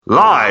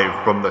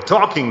Live from the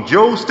Talking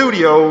Joe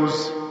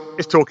Studios,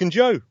 it's Talking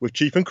Joe with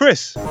Chief and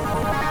Chris.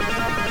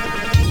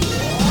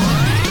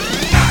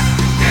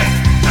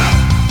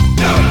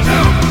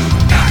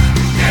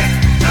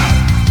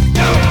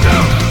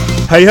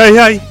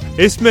 Hey,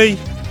 it's me,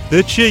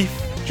 the Chief,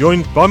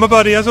 joined by my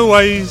buddy as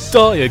always,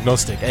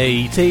 Diagnostic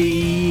AT,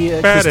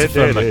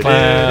 Christopher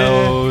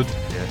McLeod.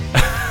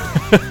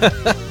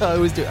 I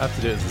always have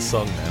to do it as a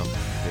song now.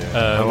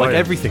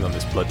 Everything on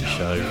this bloody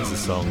show is a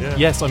song. Yeah.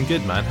 Yes, I'm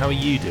good, man. How are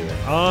you doing?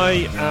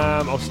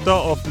 I'll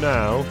start off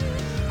now.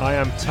 I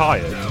am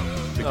tired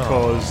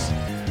because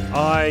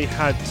I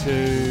had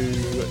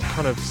to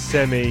kind of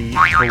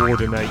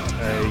semi-coordinate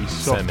a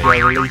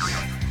software release.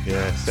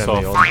 Yeah,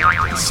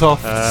 semi-release.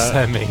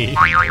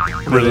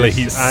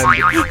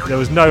 And there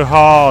was no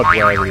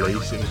hardware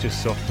release, it was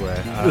just software.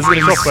 There's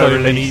going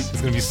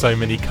to be so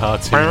many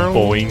cartoon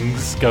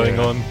boings going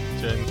on.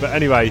 But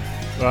anyway,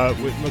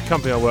 with the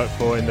company I work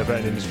for in the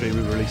vetting industry,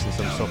 we were releasing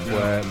some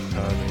software into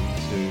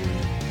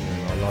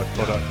our live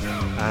product,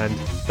 and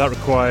that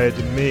required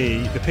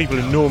me, the people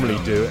who normally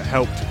do it,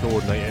 help to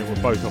coordinate it.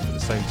 We're both off at the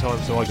same time,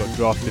 so I got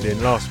drafted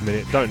in last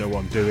minute, don't know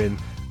what I'm doing,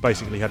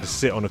 basically had to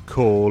sit on a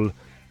call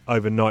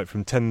overnight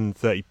from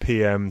 10:30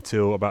 p.m.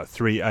 till about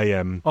 3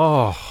 a.m.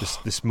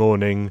 This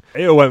morning.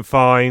 It all went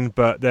fine,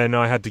 but then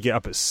I had to get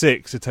up at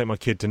 6 to take my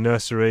kid to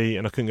nursery,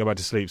 and I couldn't go back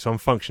to sleep, so I'm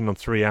functioning on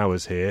 3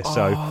 hours here.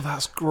 So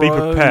that's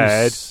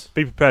gross.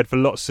 Be prepared for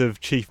lots of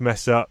chief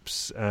mess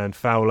ups and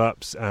foul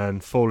ups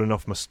and falling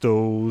off my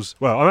stools.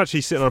 Well, I'm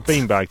actually sitting on a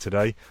beanbag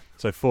today,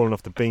 so falling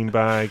off the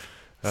beanbag.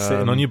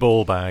 Sitting on your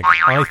ball bag.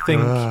 I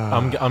think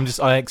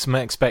I'm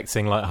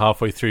expecting like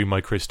halfway through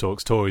my Chris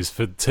Talks Toys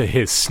to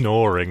hear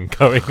snoring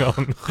going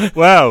on.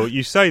 Well,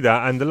 you say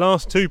that, and the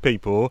last two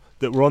people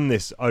that were on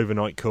this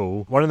overnight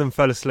call, one of them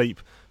fell asleep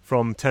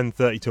from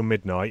 10:30 till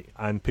midnight,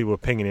 and people were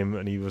pinging him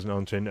and he wasn't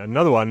answering.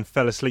 Another one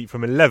fell asleep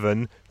from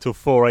 11 till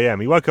 4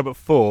 a.m. He woke up at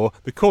 4.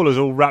 The call was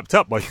all wrapped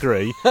up by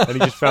 3, and he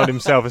just found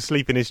himself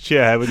asleep in his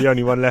chair with the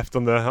only one left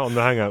on the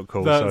hangout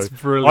call. That's so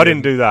brilliant. I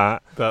didn't do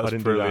that. That's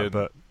brilliant.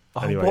 But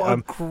anyway, what a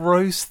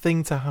gross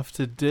thing to have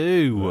to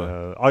do.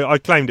 I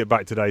claimed it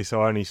back today,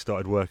 so I only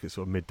started work at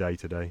sort of midday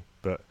today,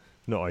 but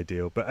not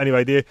ideal. But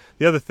anyway, the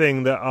other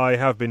thing that I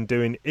have been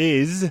doing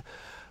is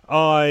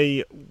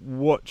I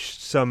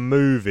watched some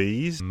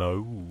movies.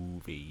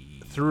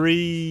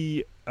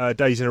 3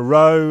 days in a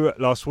row.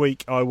 Last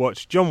week I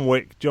watched John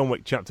Wick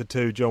Chapter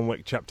 2, John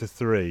Wick Chapter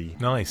 3.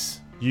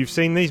 Nice. You've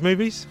seen these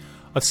movies?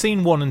 I've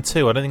seen 1 and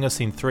 2. I don't think I've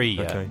seen 3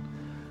 yet. Okay.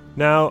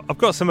 Now, I've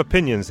got some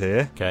opinions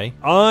here. Okay.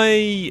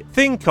 I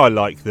think I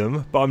like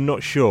them, but I'm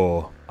not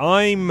sure.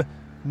 I'm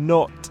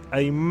not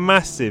a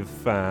massive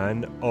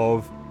fan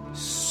of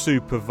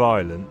super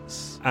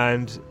violence,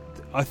 and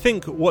I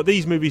think what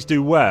these movies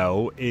do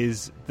well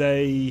is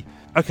 80s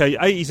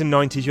and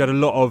 90s, you had a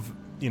lot of,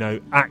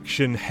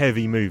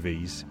 action-heavy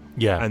movies.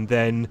 Yeah. And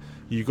then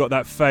you got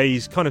that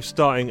phase kind of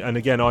starting, and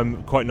again,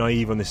 I'm quite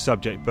naive on this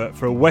subject, but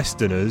for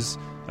Westerners,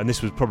 and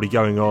this was probably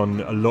going on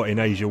a lot in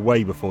Asia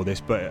way before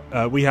this, but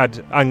we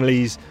had Ang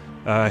Lee's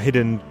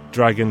Hidden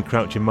Dragon,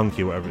 Crouching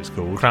Monkey, whatever it's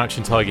called.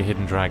 Crouching Tiger,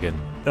 Hidden Dragon.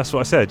 That's what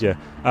I said, yeah.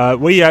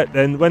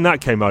 Then when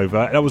that came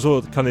over, that was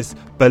all kind of this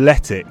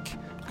balletic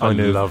kind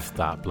of love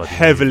that bloody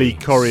heavily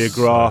movie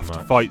choreographed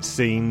so fight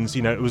scenes.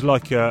 It was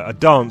like a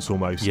dance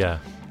almost. Yeah.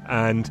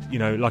 And,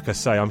 like I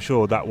say, I'm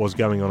sure that was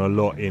going on a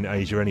lot in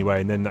Asia anyway,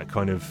 and then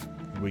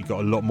we got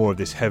a lot more of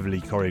this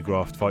heavily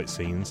choreographed fight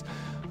scenes.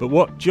 But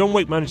what John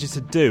Wick manages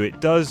to do, it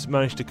does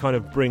manage to kind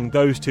of bring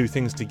those two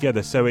things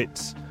together.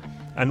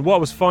 And what I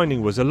was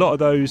finding was a lot of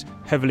those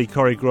heavily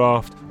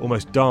choreographed,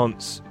 almost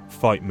dance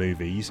fight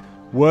movies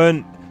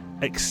weren't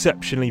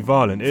exceptionally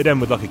violent. It'd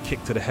end with like a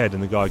kick to the head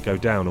and the guy would go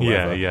down or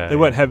whatever. Yeah. They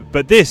weren't heavy.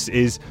 But this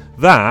is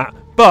that,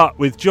 but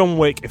with John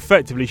Wick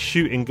effectively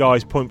shooting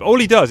guys point. All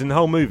he does in the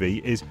whole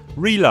movie is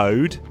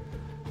reload,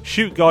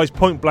 shoot guys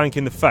point blank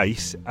in the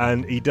face,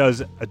 and he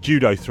does a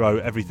judo throw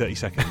every 30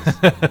 seconds.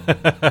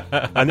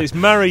 And it's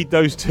married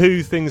those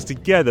two things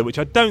together, which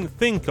I don't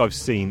think I've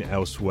seen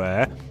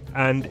elsewhere,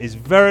 and is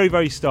very,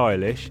 very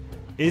stylish.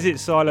 Is it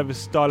style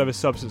over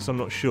substance? I'm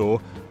not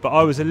sure, but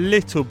I was a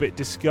little bit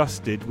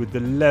disgusted with the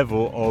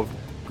level of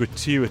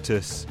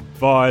gratuitous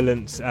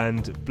violence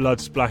and blood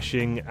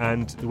splashing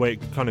and the way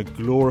it kind of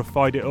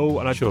glorified it all.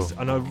 And I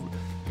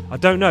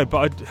don't know,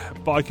 but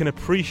I can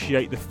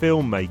appreciate the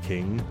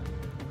filmmaking.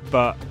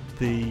 But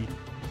the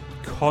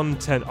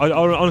content, I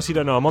honestly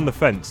don't know. I'm on the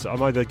fence.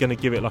 I'm either going to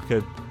give it like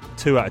a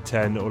 2 out of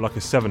 10 or like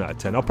a 7 out of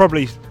 10. I'll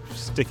probably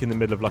stick in the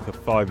middle of like a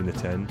 5 in the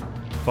 10.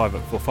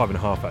 5.5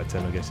 out of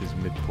 10, I guess, is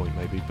midpoint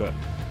maybe. But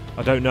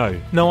I don't know.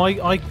 No,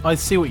 I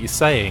see what you're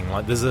saying.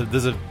 Like there's a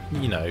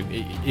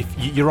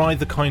if you're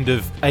either kind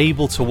of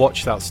able to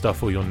watch that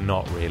stuff or you're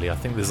not really. I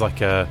think there's like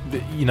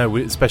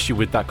especially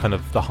with that kind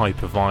of the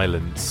hyper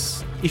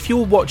violence. If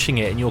you're watching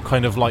it and you're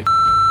kind of like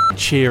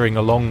cheering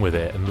along with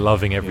it and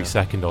loving every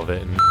second of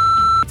it and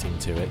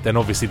to it, then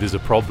obviously there's a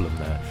problem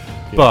there.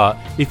 Yeah. But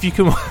if you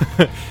can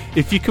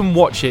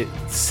watch it,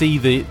 see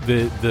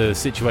the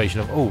situation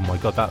of, oh my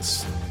god,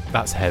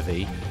 that's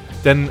heavy,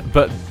 then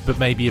but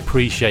maybe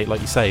appreciate,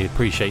 like you say,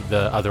 appreciate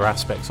the other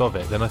aspects of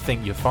it, then I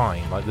think you're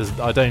fine. Like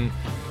I don't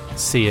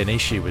see an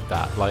issue with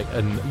that. Like,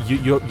 and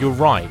you're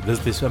right.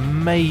 There's this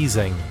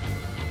amazing,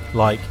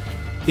 like,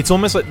 it's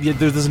almost like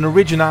there's an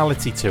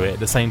originality to it. At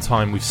the same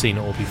time, we've seen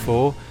it all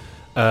before.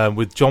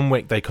 With John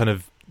Wick, they kind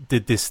of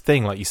did this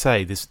thing, like you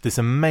say, this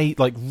amazing,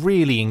 like,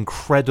 really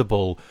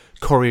incredible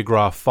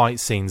choreographed fight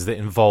scenes that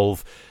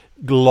involve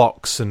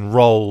locks and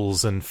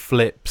rolls and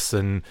flips,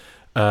 and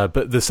but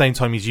at the same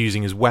time he's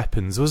using his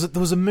weapons.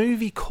 There was a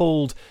movie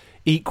called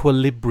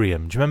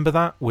Equilibrium. Do you remember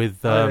that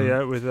with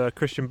with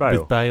Christian Bale?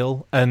 With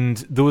Bale, and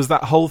there was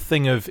that whole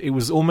thing of, it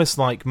was almost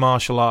like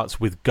martial arts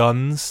with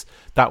guns.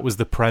 That was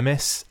the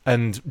premise,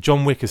 and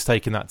John Wick has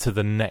taken that to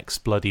the next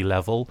bloody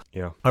level.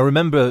 Yeah, I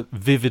remember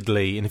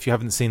vividly, and if you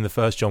haven't seen the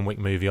first John Wick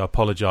movie, I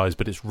apologise,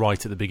 but it's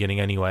right at the beginning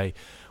anyway.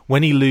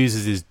 When he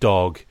loses his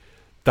dog,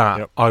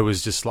 that I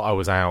was just like, I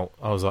was out.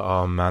 I was like,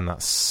 oh man,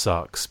 that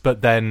sucks.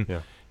 But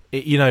then,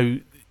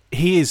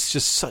 he is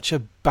just such a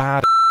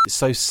bad. It's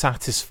so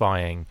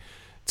satisfying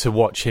to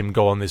watch him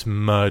go on this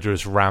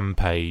murderous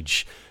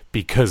rampage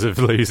because of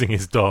losing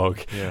his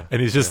dog. Yeah.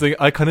 And it's just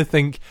I kind of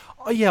think,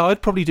 oh yeah,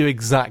 I'd probably do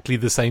exactly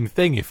the same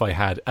thing if I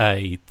had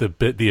A,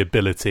 the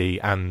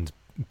ability, and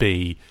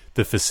B,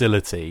 the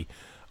facility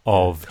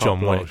of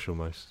John Wick.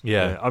 Almost.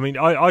 Yeah. I mean,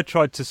 I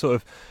tried to sort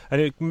of, and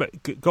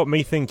it got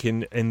me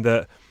thinking in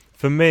that,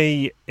 for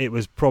me, it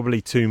was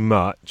probably too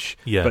much.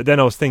 Yeah. But then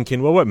I was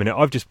thinking, well, wait a minute,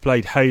 I've just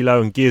played Halo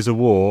and Gears of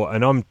War,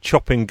 and I'm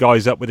chopping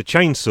guys up with a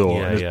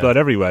chainsaw, and there's blood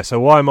everywhere. So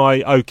why am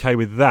I okay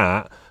with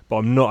that, but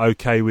I'm not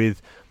okay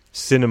with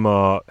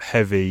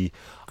cinema-heavy,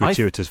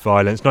 gratuitous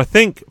violence? And I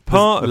think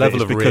part of it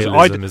is because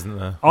isn't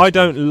there? I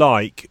don't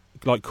like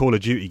Call of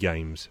Duty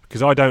games,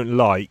 because I don't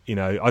like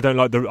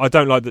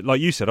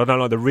like you said, I don't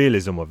like the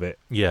realism of it.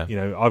 Yeah.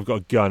 I've got a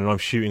gun and I'm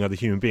shooting other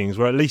human beings,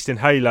 where at least in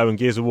Halo and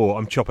Gears of War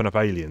I'm chopping up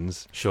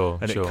aliens. Sure.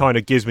 And it kind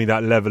of gives me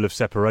that level of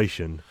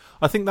separation.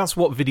 I think that's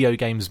what video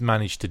games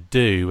manage to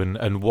do,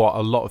 and what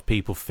a lot of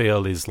people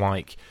feel is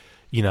like,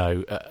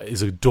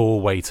 is a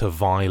doorway to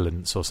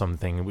violence or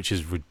something, which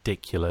is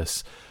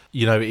ridiculous.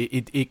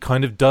 It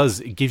kind of does,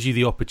 it gives you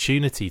the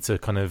opportunity to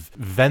kind of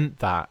vent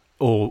that,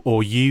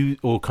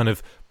 or kind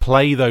of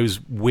play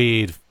those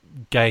weird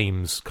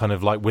games kind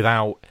of like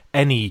without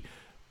any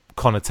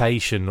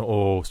connotation,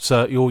 or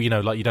like you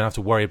don't have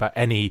to worry about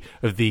any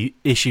of the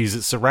issues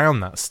that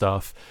surround that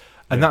stuff,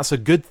 and that's a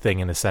good thing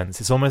in a sense.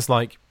 It's almost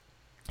like,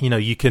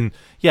 you can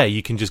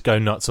just go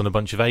nuts on a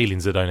bunch of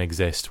aliens that don't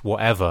exist,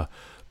 whatever.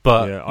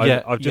 But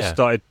I've just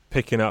started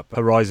picking up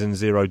Horizon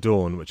Zero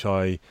Dawn, which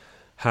I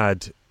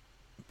had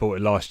bought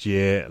it last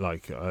year,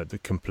 like the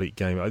complete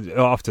game,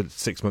 after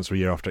 6 months or a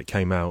year after it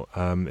came out.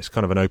 It's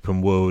kind of an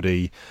open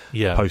worldy,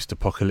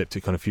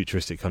 post-apocalyptic kind of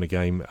futuristic kind of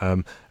game,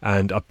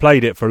 and I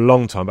played it for a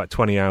long time, about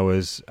 20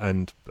 hours,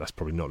 and that's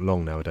probably not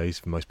long nowadays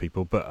for most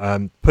people, but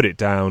put it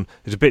down.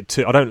 It's a bit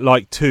too, I don't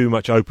like too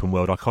much open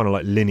world. I kind of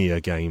like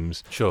linear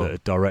games that are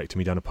directing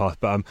me down a path,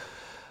 but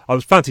I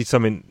was fancied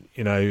something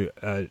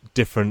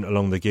different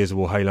along the Gears of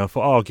War Halo. I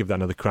thought, I'll give that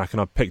another crack,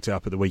 and I picked it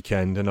up at the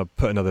weekend, and I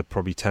put another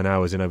probably 10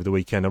 hours in over the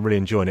weekend. I'm really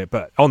enjoying it,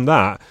 but on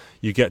that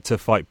you get to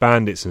fight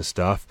bandits and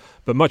stuff,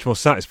 but much more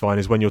satisfying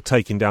is when you're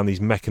taking down these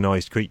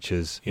mechanized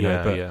creatures,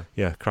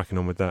 cracking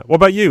on with that. What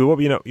about you? What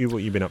have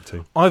you been up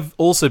to? I've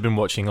also been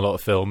watching a lot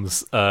of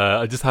films.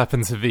 I just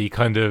happened to be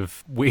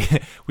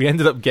we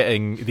ended up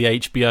getting the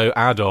HBO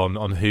add-on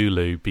on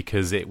Hulu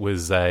because it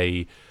was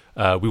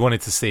we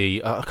wanted to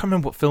see, I can't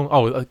remember what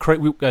film.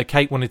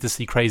 Kate wanted to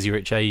see Crazy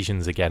Rich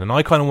Asians again, and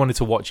I kind of wanted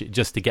to watch it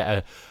just to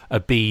get a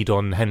bead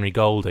on Henry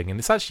Golding, and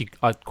it's actually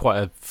quite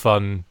a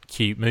fun,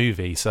 cute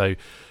movie, so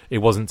it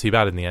wasn't too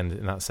bad in the end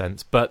in that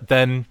sense. But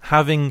then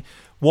having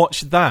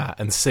watched that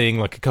and seeing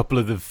like a couple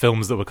of the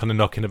films that were kind of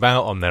knocking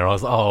about on there, I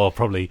was like, I'll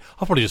probably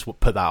just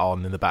put that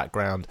on in the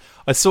background.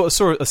 I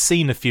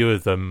seen a few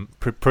of them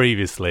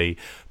previously,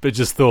 but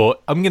just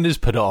thought, I'm going to just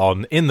put it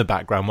on in the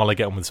background while I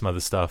get on with some other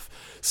stuff.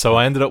 So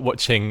I ended up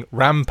watching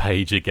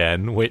Rampage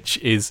again, which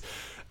is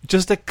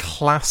just a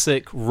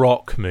classic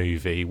Rock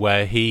movie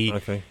where he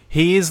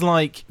is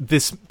like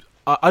this,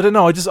 I don't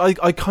know,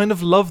 I kind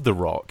of love The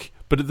Rock,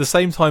 but at the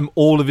same time,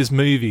 all of his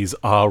movies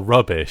are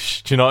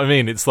rubbish. Do you know what I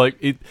mean? It's like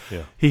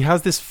he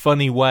has this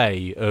funny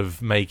way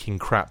of making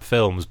crap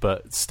films,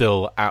 but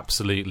still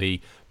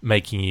absolutely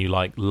making you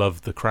like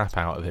love the crap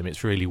out of him.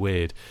 It's really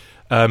weird.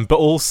 But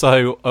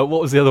also,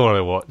 what was the other one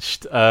I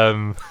watched?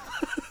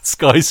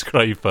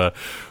 Skyscraper,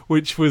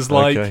 which was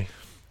like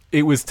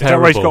it was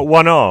terrible. Is that where he's got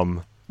one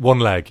arm, one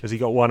leg? Has he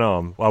got one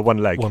arm? Well, one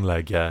leg. One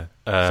leg. Yeah.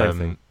 Same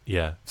thing.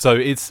 Yeah, so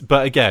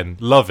but again,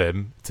 love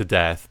him to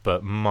death,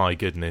 but my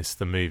goodness,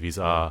 the movies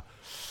are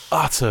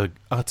utter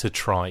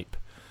tripe.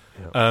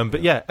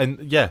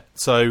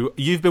 So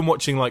you've been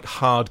watching like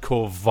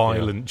hardcore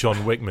violent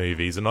John Wick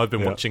movies, and I've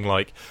been watching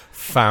like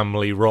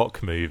family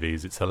Rock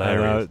movies. It's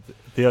hilarious.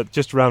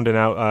 Just rounding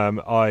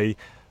out,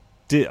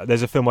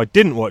 there's a film I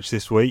didn't watch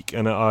this week,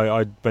 and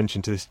I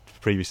mentioned this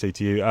previously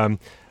to you,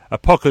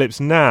 Apocalypse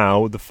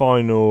Now, the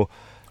final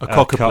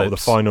cut, the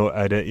Cockaplips. final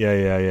edit.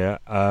 Yeah.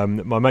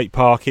 My mate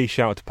Parky,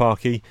 shout out to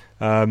Parky.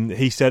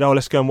 He said, "Oh,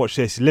 let's go and watch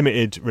this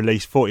limited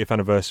release 40th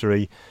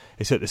anniversary.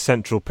 It's at the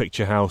Central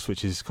Picture House,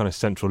 which is kind of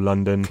central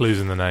London. Clues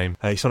in the name.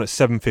 It's on at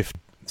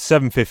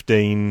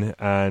 7:15,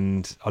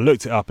 and I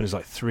looked it up, and it's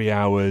like 3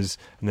 hours,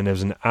 and then there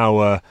was an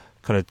hour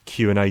kind of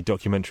Q&A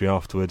documentary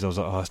afterwards. I was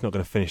like, oh, it's not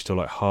going to finish till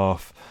like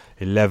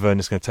 11:30.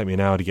 It's going to take me an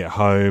hour to get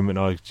home, and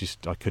I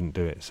couldn't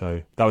do it.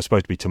 So that was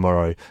supposed to be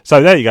tomorrow.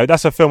 So there you go.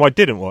 That's a film I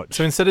didn't watch.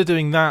 So instead of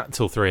doing that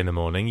till 3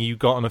 a.m, you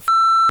got on a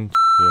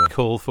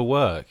call for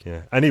work.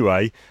 Yeah.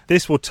 Anyway,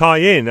 this will tie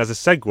in as a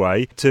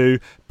segue to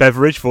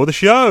beverage for the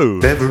show.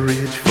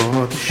 Beverage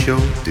for the show.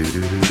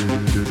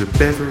 Do-do-do-do-do-do.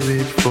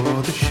 Beverage for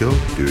the show.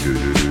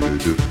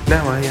 Do-do-do-do-do-do.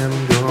 Now I am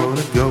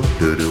gonna go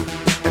do-do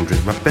and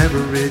drink my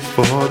beverage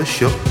for the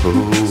show.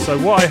 So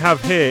what I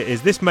have here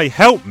is, this may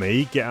help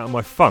me get out of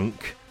my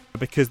funk,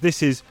 because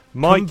this is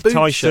Mike Kombucha.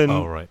 Tyson.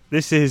 Oh, right.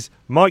 This is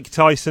Mike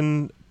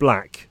Tyson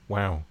Black.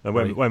 Wow.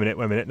 Wait a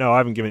minute. No, I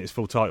haven't given it its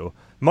full title.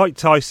 Mike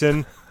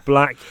Tyson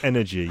Black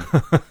Energy.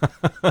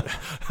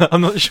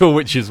 I'm not sure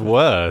which is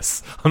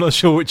worse. I'm not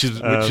sure which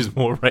is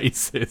more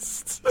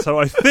racist. So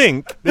I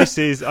think this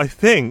is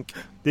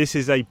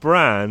a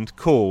brand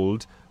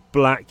called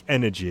Black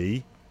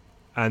Energy,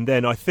 and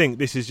then I think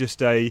this is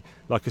just a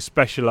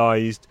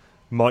specialised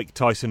Mike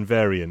Tyson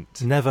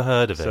variant. Never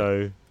heard of it.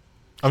 So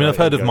I've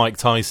heard of go. Mike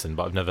Tyson,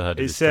 but I've never heard of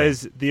It his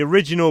says drink. the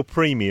original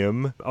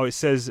premium. Oh, it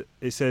says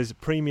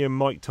premium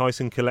Mike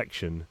Tyson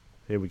collection.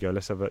 Here we go.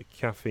 Let's have a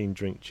caffeine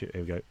drink. Here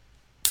we go.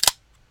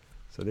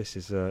 So this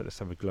is let's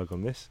have a glug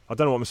on this. I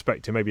don't know what I'm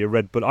expecting. Maybe a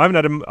Red Bull. I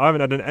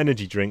haven't had an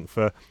energy drink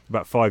for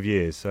about 5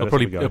 years. So let's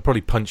have a go. It'll probably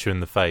punch you in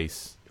the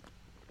face.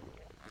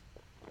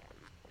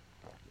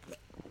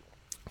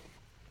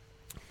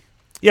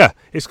 Yeah,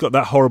 it's got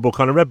that horrible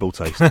kind of Red Bull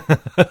taste. Yeah,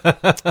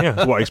 that's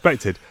what I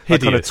expected.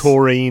 That kind of Hideous.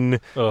 taurine.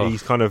 Oh.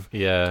 He's kind of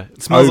Yeah,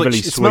 it smells overly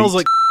like it smells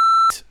sweet. like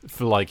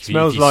for like if you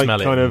Smells like smell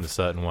it kind in of- a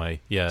certain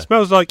way. Yeah,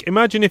 smells like.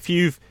 Imagine if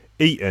you've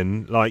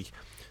eaten like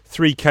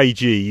 3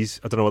 kgs.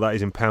 I don't know what that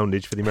is in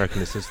poundage for the American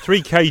listeners.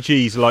 3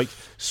 kgs like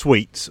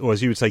sweets, or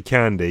as you would say,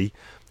 candy,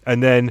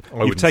 and then I you've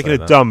wouldn't taken say a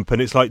that. dump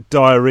and it's like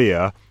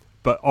diarrhea,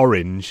 but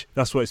orange.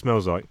 That's what it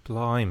smells like.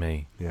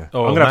 blimey. Yeah.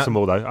 Oh, I'm gonna have that-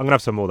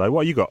 some more though.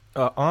 What you got?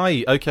 So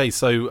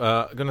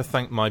I'm going to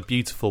thank my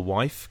beautiful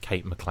wife,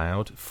 Kate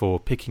McLeod, for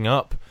picking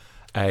up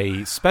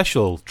a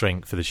special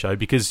drink for the show,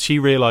 because she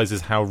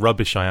realises how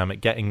rubbish I am at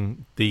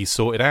getting these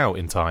sorted out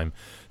in time.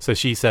 So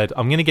she said,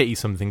 I'm going to get you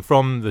something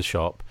from the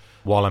shop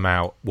while I'm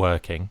out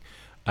working,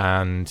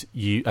 and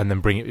then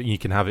bring it. You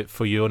can have it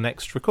for your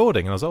next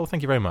recording. And I was like, oh,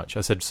 thank you very much.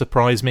 I said,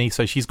 surprise me.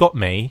 So she's got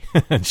me,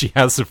 and she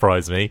has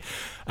surprised me,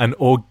 an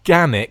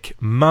organic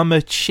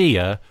Mama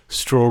Chia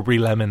strawberry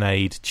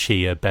lemonade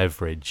chia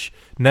beverage.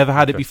 Never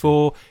had it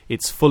before.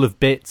 It's full of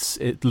bits.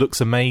 It looks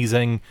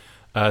amazing.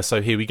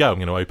 So here we go. I'm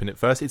going to open it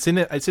first. It's in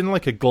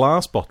like a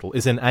glass bottle.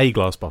 It's in a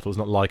glass bottle. It's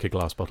not like a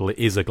glass bottle. It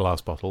is a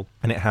glass bottle,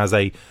 and it has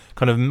a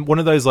kind of one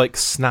of those like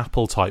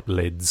Snapple type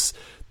lids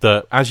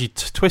that, as you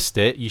twist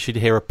it, you should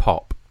hear a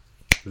pop.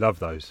 Love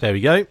those. There we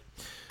go.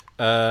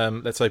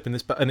 Let's open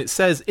this, and it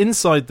says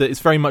inside that it's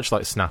very much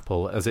like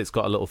Snapple, as it's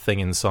got a little thing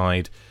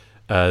inside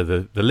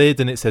the lid,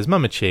 and it says,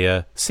 "Mama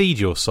Chia, seed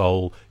your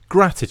soul.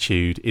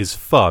 Gratitude is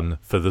fun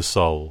for the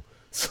soul."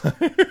 So,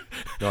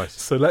 Nice.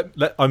 so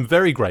I'm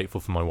very grateful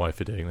for my wife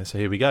for doing this. So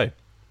here we go.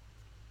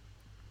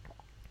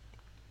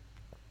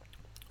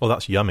 Oh,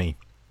 that's yummy.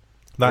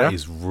 That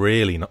is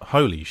really not.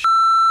 Holy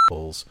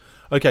balls.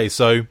 Okay,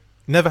 so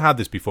never had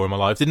this before in my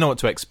life. Didn't know what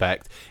to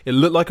expect. It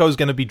looked like I was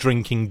going to be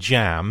drinking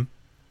jam.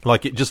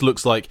 Like, it just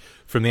looks like,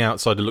 from the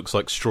outside, it looks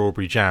like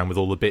strawberry jam with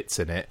all the bits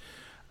in it.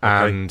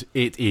 And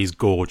it is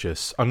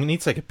gorgeous. I'm going to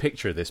need to take a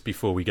picture of this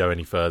before we go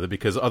any further,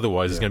 because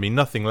otherwise there's going to be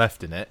nothing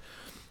left in it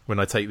when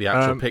I take the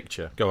actual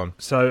picture. Go on.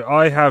 So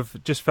I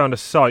have just found a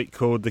site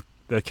called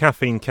the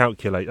Caffeine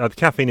Calculator, the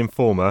Caffeine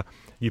Informer.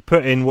 You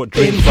put in what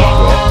drink you've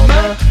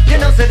got. You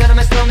know, say that I'm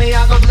a stormy,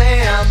 I go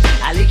blam.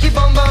 I like it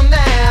bum bum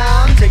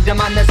down. Take the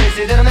man that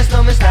say that I'm a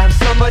stormy, stab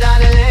somebody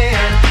down the lane.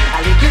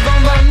 I like it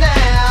bum bum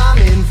down.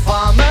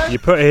 Informer. You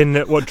put in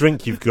what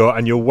drink you've got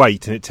and your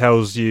weight, and it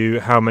tells you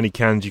how many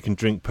cans you can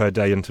drink per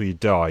day until you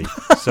die.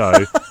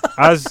 So,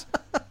 as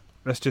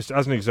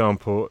an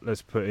example,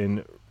 let's put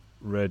in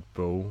Red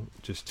Bull,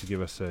 just to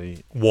give us a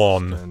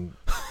One.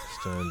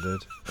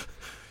 standard.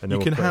 And You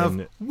then can we'll put have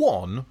in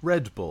one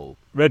Red Bull.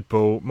 Red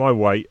Bull. My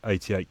weight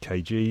 88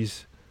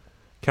 kgs.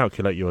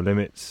 Calculate your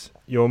limits.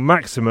 Your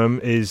maximum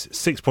is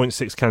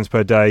 6.6 cans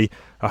per day.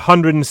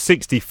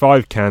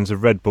 165 cans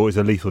of Red Bull is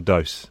a lethal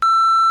dose.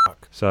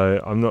 So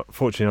I'm not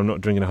drinking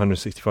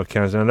 165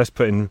 cans now. Let's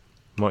put in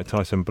Mike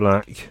Tyson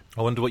Black.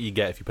 I wonder what you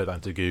get if you put that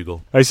into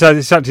Google. It's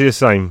actually the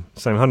same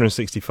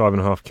 165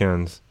 and a half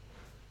cans.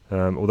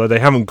 Although they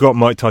haven't got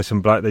Mike Tyson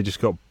Black, they just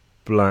got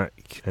Black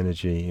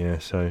Energy. Yeah.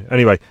 So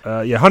anyway,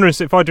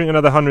 100. If I drink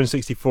another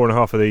 164 and a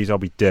half of these, I'll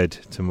be dead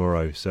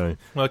tomorrow. So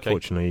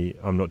fortunately,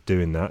 I'm not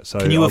doing that. So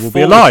I will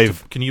be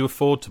alive. Can you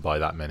afford to buy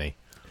that many?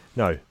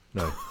 No.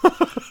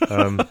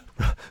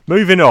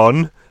 Moving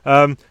on.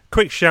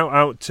 quick shout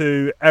out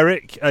to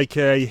Eric,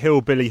 aka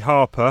Hillbilly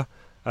Harper.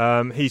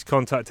 He's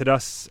contacted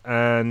us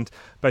and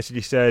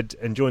basically said,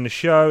 enjoying the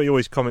show. He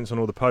always comments on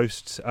all the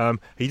posts.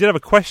 He did have a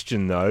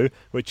question, though,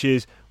 which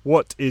is,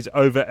 what is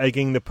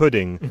over-egging the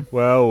pudding?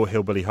 Well,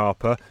 Hillbilly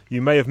Harper,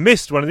 you may have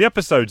missed one of the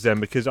episodes then,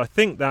 because I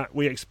think that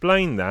we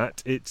explained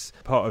that. It's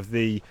part of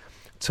the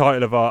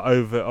title of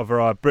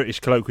our British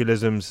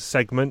colloquialisms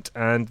segment,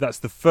 and that's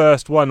the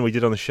first one we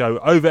did on the show,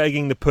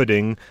 over-egging the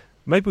pudding.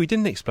 Maybe we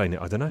didn't explain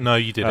it, I don't know. No,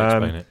 you did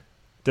explain it.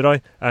 Did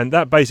I? And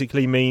that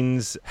basically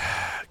means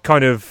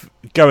kind of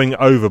going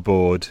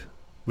overboard,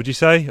 would you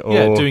say? Or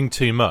yeah, doing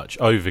too much,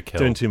 overkill.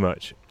 Doing too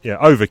much. Yeah,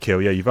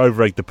 overkill. Yeah, you've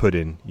over-egged the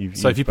pudding.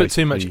 So if you put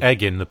too much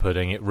egg in the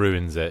pudding, it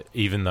ruins it,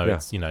 even though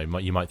it's,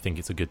 you might think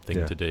it's a good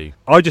thing to do.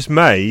 I just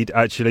made,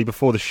 actually,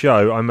 before the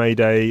show, I made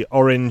a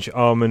orange,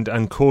 almond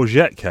and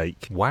courgette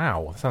cake.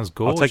 Wow, that sounds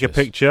gorgeous. I'll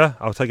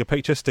take a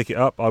picture, stick it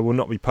up. I will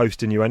not be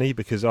posting you any,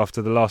 because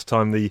after the last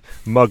time the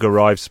mug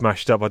arrived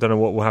smashed up, I don't know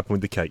what will happen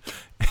with the cake.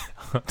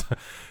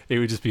 It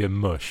would just be a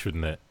mush,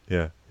 wouldn't it?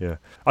 Yeah.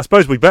 I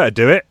suppose we better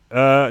do it.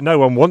 No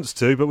one wants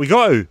to, but we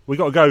got to. We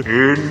got to go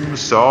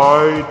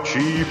Inside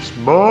Chief's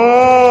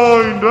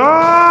mind.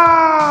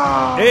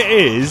 Ah!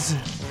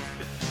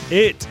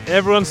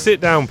 Everyone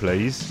sit down,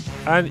 please.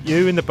 And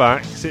you in the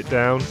back, sit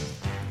down.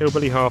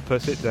 Hillbilly Harper,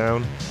 sit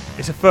down.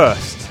 It's a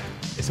first.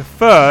 It's a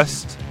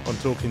first on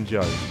Talking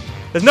Joe.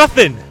 There's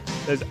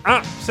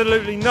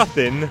absolutely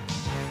nothing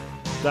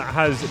that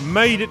has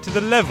made it to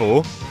the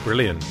level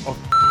Brilliant. of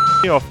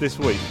off this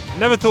week.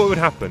 Never thought it would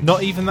happen.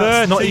 Not even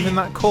that. Not even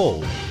that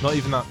call. Not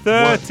even that.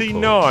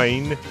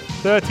 39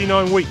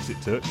 weeks it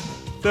took.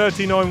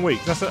 39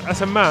 weeks.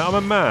 That's a man. I'm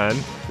a man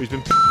who's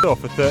been pissed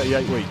off for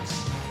 38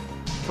 weeks.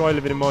 Try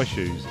living in my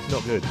shoes. It's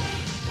not good.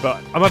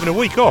 But I'm having a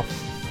week off.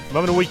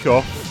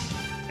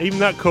 Even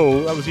that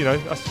call. That was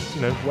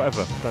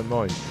whatever. Don't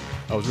mind.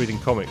 I was reading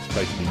comics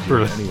basically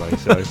anyway.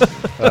 So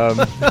I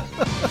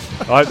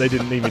hope they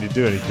didn't need me to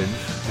do anything.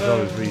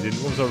 I was reading.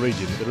 What was I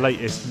reading? The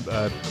latest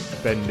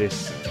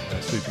Bendis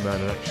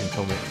Superman and action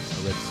comics.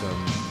 I read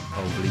some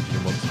old Legion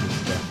of Monsters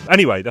stuff.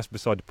 Anyway, that's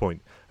beside the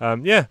point. I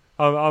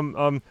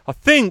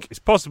think it's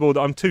possible that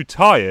I'm too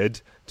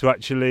tired to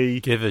actually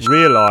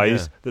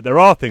realise that there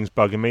are things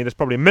bugging me. There's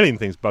probably a million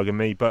things bugging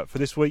me, but for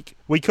this week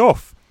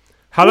off.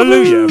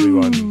 Hallelujah,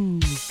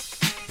 everyone.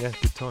 Yeah,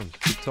 good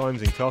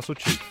times in Castle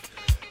Chief.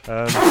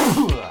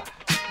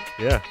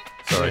 Yeah.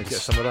 Sorry, get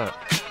some of that.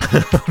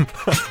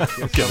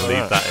 Gonna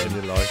leave that in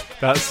your life.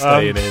 That's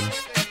staying in.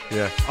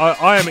 Yeah,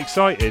 I am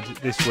excited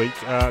this week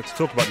to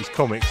talk about these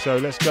comics. So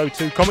let's go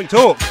to Comic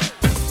Talk.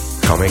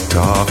 Comic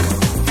Talk.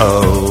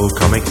 Oh,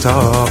 Comic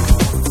Talk.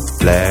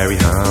 Larry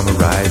Hama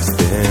writes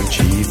them.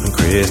 Chief and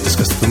Chris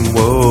discuss them.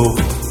 Whoa.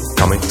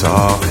 Comic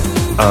Talk.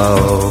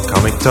 Oh,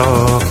 Comic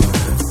Talk.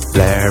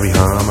 Larry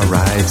Hama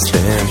writes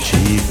them.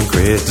 Chief and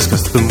Chris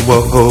discuss them.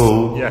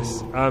 Whoa. Yes.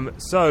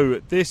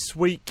 So this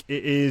week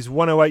it is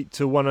 108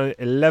 to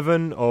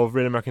 111 of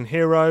Real American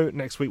Hero.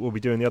 Next week we'll be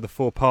doing the other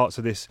 4 parts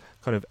of this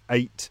kind of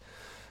 8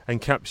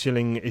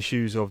 encapsulating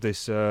issues of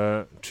this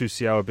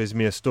Trucial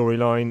Bismir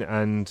storyline,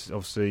 and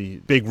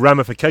obviously big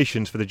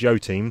ramifications for the Joe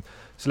team.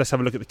 So let's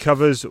have a look at the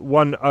covers.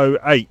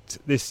 108.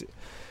 This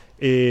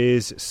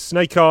is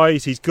Snake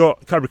Eyes. He's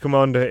got Cobra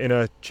Commander in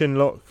a chin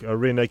lock, a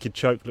rear naked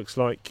choke looks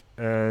like,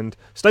 and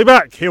stay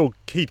back,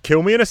 he'd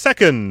kill me in a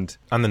second.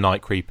 And the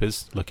Night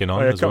Creepers looking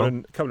on as well.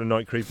 A couple of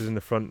Night Creepers in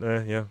the front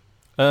there, yeah.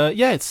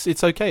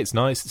 It's okay, it's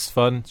nice, it's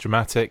fun, it's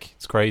dramatic,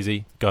 it's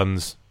crazy,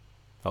 guns,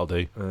 that'll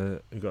do.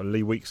 We've got a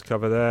Lee Weeks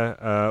cover there.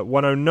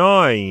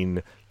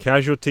 109,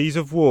 Casualties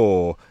of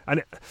War.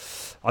 And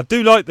I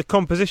do like the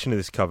composition of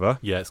this cover.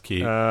 Yeah, it's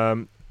cute.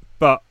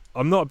 But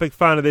I'm not a big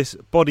fan of this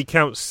body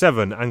count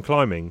 7 and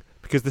climbing,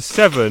 because the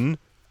 7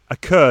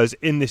 occurs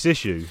in this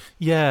issue.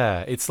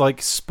 Yeah, it's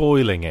like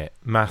spoiling it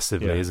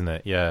massively, isn't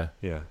it? Yeah.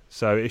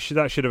 So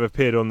that should have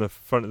appeared on the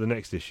front of the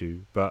next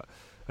issue. But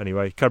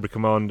anyway, Cobra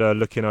Commander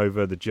looking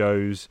over the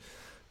Joes.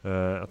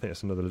 I think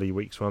that's another Lee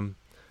Weeks one.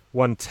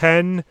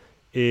 110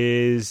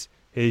 is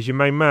your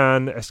main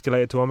man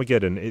escalated to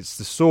Armageddon. It's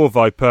the Saw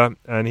Viper,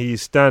 and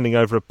he's standing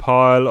over a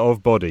pile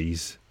of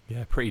bodies.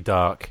 Yeah, pretty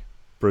dark.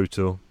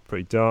 Brutal.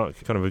 Pretty dark,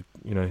 kind of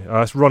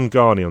it's Ron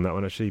Garney on that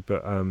one actually,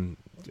 but a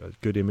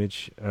good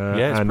image. It's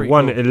and pretty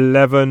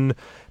 111.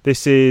 Cool.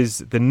 This is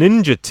the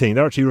Ninja Team.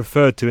 They're actually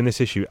referred to in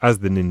this issue as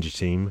the Ninja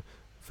Team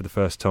for the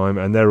first time,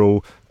 and they're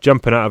all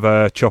jumping out of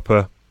a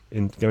chopper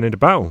going into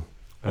battle.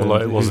 Although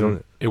it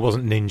wasn't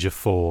Ninja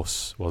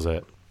Force, was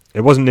it?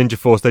 It wasn't Ninja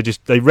Force.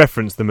 They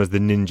referenced them as the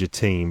Ninja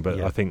Team,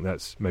 but I think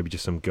that's maybe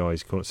just some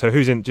guys calling it. So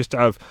who's in? Just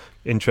out of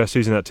interest,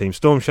 who's in that team?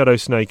 Storm Shadow,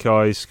 Snake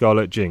Eyes,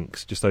 Scarlet,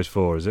 Jinx. Just those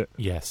 4, is it?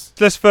 Yes.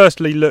 Let's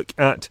firstly look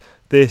at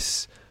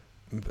this.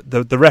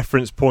 The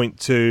reference point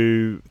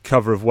to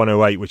cover of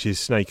 108, which is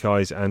Snake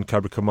Eyes and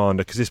Cobra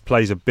Commander, because this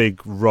plays a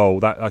big role.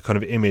 That kind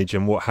of image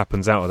and what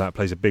happens out of that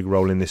plays a big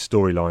role in this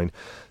storyline.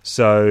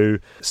 So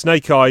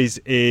Snake Eyes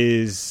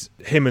is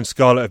him and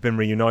Scarlet have been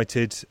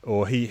reunited,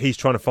 or he's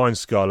trying to find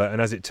Scarlet,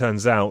 and as it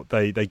turns out,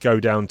 they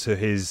go down to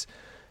his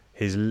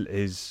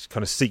his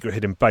kind of secret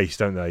hidden base,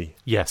 don't they?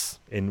 Yes.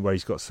 In where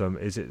he's got some,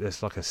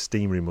 there's like a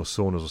steam room or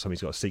saunas or something.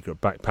 He's got a secret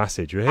back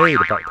passage. You're here,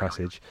 the back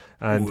passage,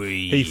 and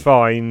he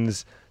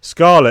finds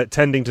Scarlet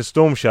tending to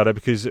Storm Shadow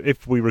because,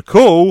 if we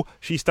recall,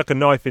 she stuck a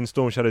knife in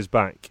Storm Shadow's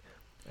back.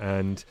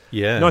 And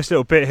nice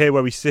little bit here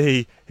where we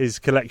see his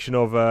collection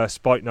of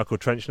spike knuckle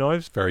trench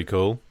knives. Very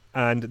cool.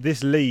 And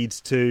this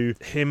leads to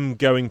him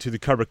going to the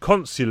Cobra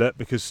consulate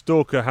because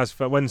Stalker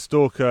when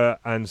Stalker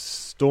and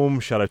Storm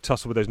Shadow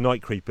tussle with those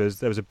night creepers,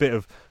 there was a bit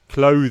of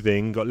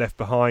clothing got left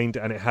behind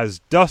and it has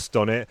dust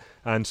on it,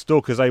 and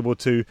Stalker's able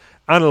to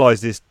analyse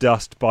this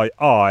dust by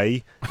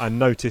eye and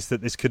notice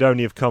that this could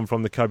only have come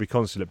from the Cobra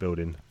consulate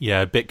building.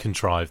 Yeah, a bit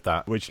contrived,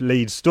 that. Which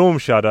leads Storm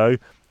Shadow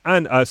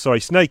and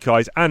Snake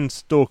Eyes and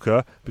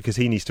Stalker, because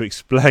he needs to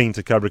explain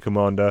to Cobra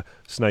Commander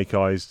Snake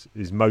Eyes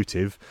his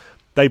motive.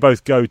 They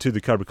both go to the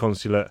Cobra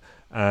consulate,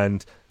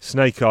 and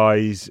Snake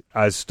Eyes,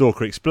 as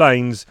Stalker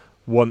explains,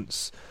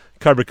 wants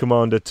Cobra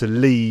Commander to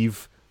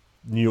leave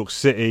New York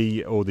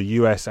City or the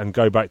US and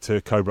go back to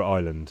Cobra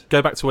Island.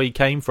 Go back to where you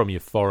came from, you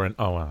foreign...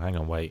 Oh, hang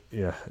on, wait.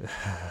 Yeah.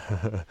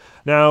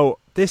 Now,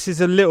 this is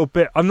a little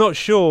bit... I'm not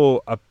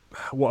sure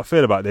what I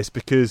feel about this,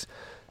 because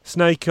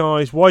Snake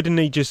Eyes, why didn't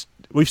he just...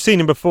 We've seen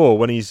him before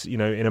when he's,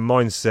 in a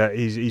mindset,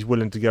 he's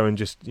willing to go and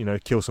just,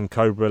 kill some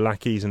Cobra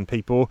lackeys and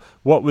people.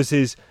 What was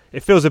his...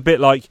 It feels a bit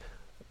like,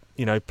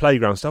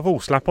 playground stuff. Oh,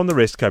 slap on the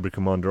wrist, Cobra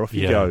Commander, off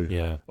you go.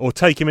 Yeah. Or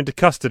take him into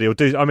custody, or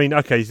do... I mean,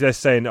 okay, they're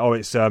saying,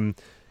 it's,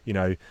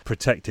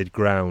 protected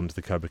ground,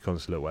 the Cobra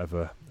consulate,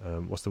 whatever.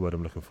 What's the word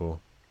I'm looking for?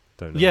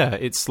 Don't know. Yeah,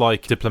 it's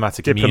like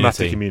diplomatic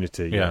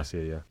immunity. Yes,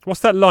 yeah.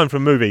 What's that line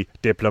from a movie?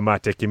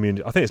 Diplomatic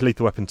immunity. I think it's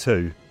Lethal Weapon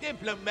 2.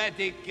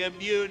 Diplomatic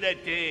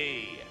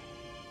immunity.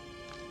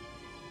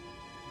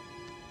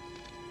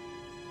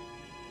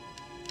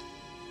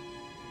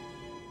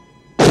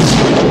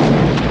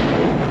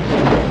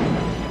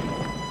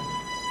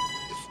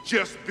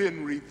 Just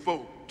been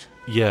revoked.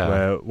 Yeah.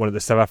 Where one of the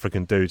South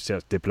African dudes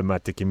shouts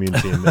diplomatic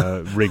immunity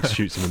and Riggs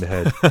shoots him in the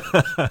head.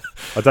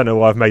 I don't know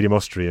why I've made him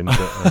Austrian.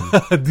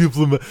 But,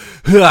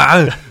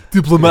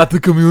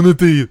 diplomatic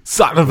immunity,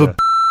 son of a...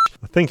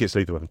 I think it's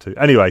Lethal Weapon 2.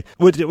 Anyway,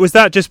 was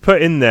that just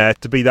put in there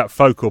to be that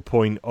focal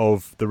point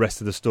of the rest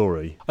of the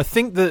story? I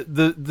think that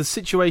the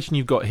situation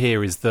you've got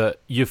here is that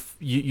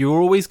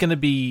you're always going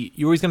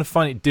to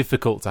find it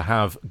difficult to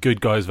have good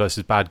guys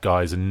versus bad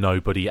guys and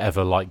nobody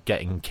ever like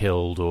getting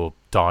killed or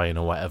dying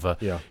or whatever.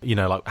 Yeah.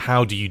 Like,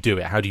 how do you do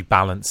it? How do you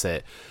balance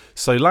it?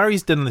 So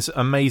Larry's done this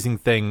amazing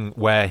thing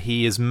where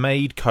he has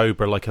made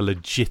Cobra like a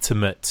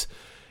legitimate,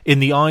 in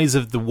the eyes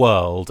of the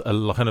world,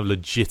 a kind of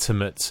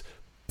legitimate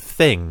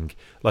thing,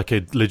 like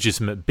a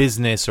legitimate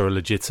business or a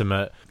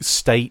legitimate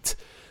state.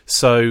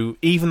 So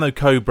even though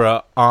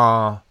Cobra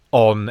are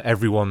on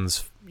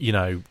everyone's,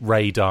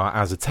 radar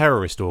as a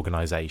terrorist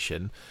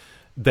organization,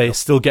 they're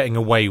still getting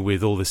away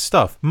with all this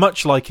stuff,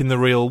 much like in the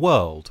real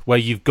world, where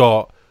you've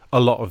got a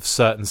lot of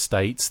certain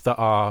states that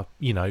are,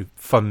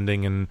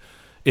 funding and,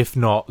 if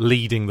not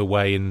leading the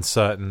way in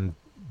certain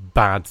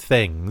bad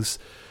things,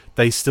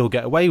 they still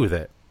get away with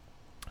it.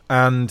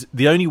 And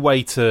the only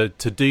way to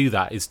do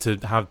that is to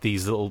have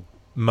these little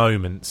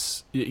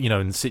moments,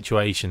 in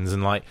situations.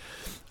 And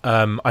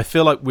I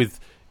feel like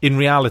in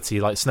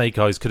reality, like Snake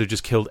Eyes could have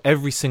just killed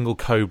every single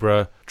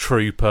Cobra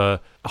trooper,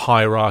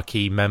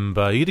 hierarchy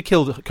member. He'd have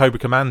killed Cobra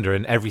Commander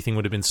and everything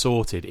would have been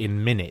sorted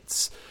in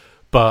minutes.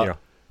 But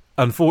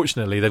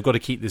unfortunately, they've got to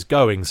keep this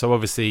going. So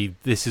obviously,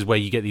 this is where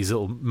you get these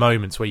little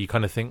moments where you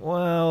kind of think,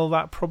 well,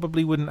 that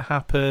probably wouldn't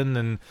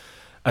happen.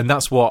 And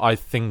that's what I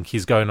think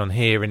is going on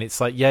here. And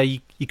it's like, you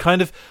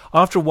kind of,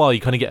 after a while,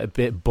 you kind of get a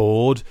bit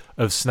bored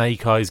of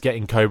Snake Eyes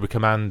getting Cobra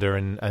Commander.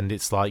 And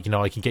it's like,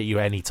 I can get you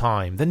any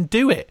time. Then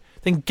do it.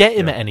 Then get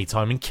him at any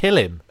time and kill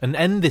him and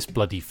end this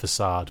bloody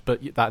facade.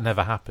 But that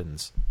never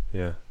happens.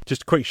 Yeah.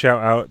 Just a quick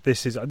shout out.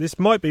 This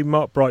might be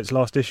Mark Bright's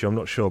last issue. I'm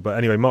not sure. But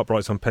anyway, Mark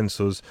Bright's on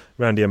pencils,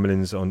 Randy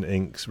Emmeline's on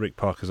inks, Rick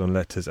Parker's on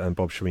letters, and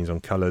Bob Shireen's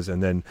on colours.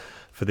 And then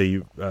for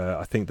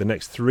I think the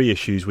next 3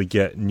 issues, we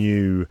get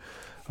new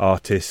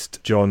artist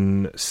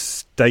John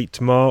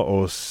Statemar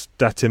or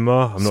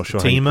Statimar. I'm not sure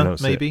how you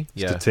pronounce maybe?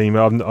 it.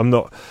 Statimar. I'm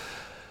not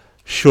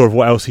sure of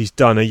what else he's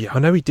done. I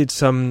know he did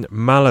some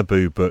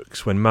Malibu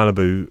books when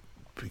Malibu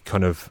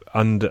kind of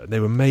they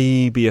were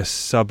maybe a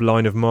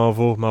sub-line of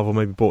Marvel. Marvel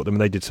maybe bought them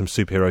and they did some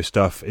superhero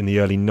stuff in the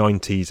early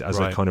 90s as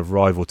a kind of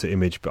rival to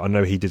Image. But I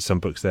know he did some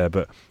books there,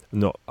 but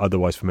not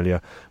otherwise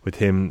familiar with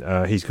him.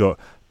 He's got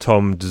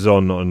Tom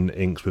Dzon on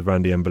inks with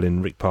Randy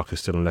Emberlin, Rick Parker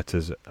still on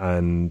letters,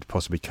 and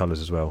possibly colours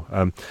as well.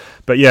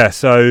 But yeah,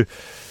 so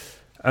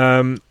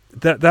that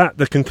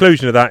the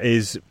conclusion of that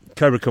is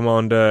Cobra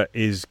Commander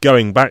is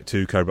going back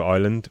to Cobra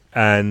Island,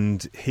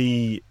 and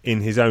he,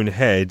 in his own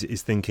head,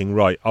 is thinking,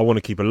 right, I want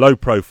to keep a low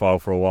profile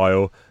for a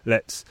while.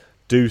 Let's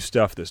do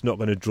stuff that's not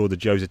going to draw the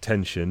Joe's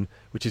attention,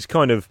 which is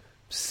kind of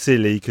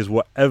silly because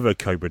whatever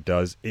Cobra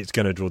does, it's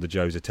going to draw the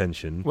Joe's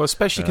attention. Well,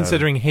 especially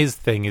considering his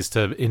thing is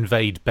to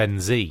invade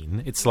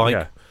Benzine. It's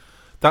like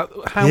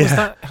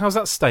How's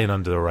that staying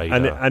under the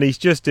radar? And he's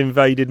just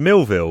invaded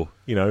Millville,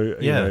 you know,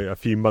 a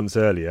few months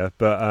earlier.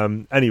 But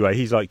anyway,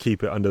 he's like,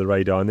 keep it under the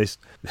radar. And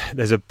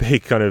there's a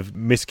big kind of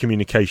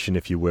miscommunication,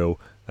 if you will,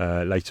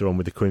 later on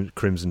with the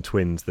Crimson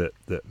Twins that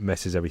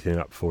messes everything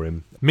up for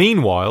him.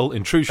 Meanwhile,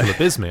 in Trucial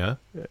Abysmia,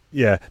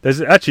 yeah, there's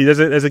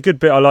a good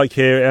bit I like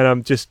here,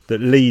 and just that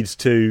leads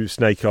to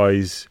Snake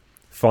Eyes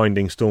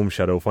finding Storm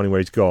Shadow, finding where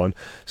he's gone.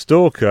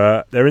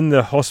 Stalker, they're in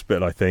the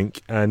hospital, I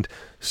think, and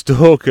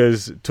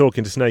Stalker's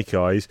talking to Snake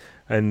Eyes,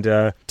 and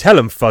tell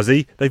him,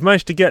 Fuzzy, they've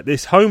managed to get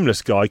this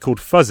homeless guy called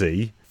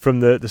Fuzzy from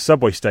the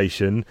subway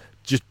station,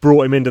 just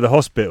brought him into the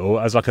hospital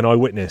as like an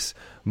eyewitness.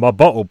 My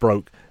bottle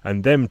broke,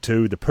 and them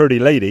two, the pretty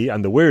lady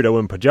and the weirdo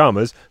in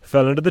pyjamas,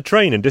 fell under the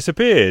train and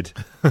disappeared.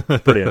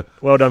 Brilliant.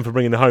 Well done for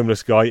bringing the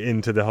homeless guy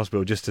into the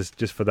hospital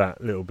just for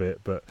that little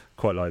bit, but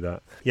quite like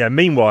that. Yeah,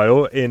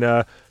 meanwhile, in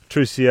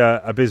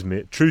Trucial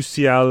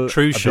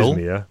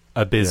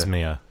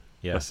Abysmia.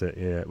 Yeah. That's it,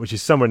 yeah. Which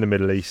is somewhere in the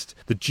Middle East.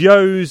 The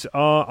Joes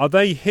are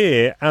they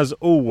here, as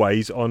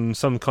always, on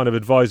some kind of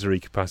advisory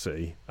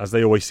capacity, as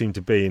they always seem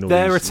to be in all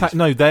they're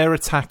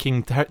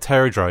attacking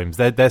terradromes.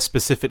 They're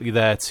specifically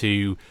there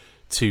to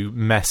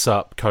mess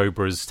up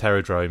Cobra's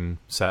terradrome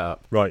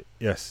setup. Right,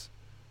 yes.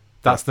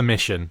 That's the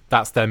mission.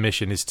 That's their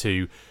mission,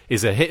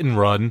 is a hit and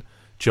run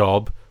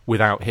job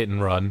without hit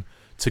and run,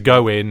 to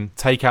go in,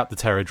 take out the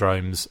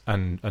terradromes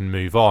and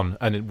move on.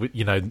 And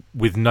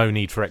with no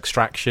need for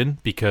extraction,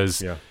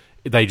 because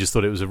they just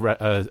thought it was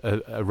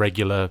a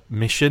regular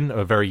mission,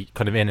 a very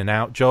kind of in and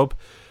out job,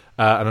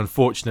 and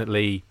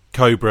unfortunately,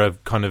 Cobra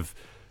kind of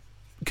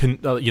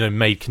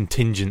made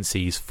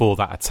contingencies for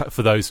that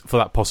for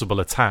that possible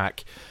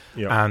attack,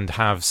 and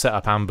have set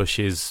up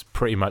ambushes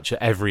pretty much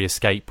at every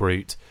escape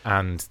route,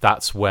 and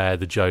that's where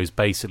the Joes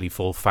basically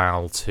fall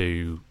foul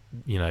to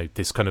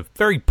this kind of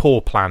very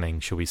poor planning,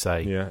 shall we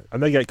say. Yeah,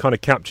 and they get kind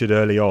of captured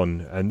early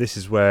on, and this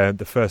is where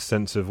the first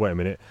sense of, wait a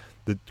minute,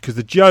 because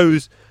the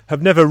Joes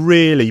have never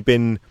really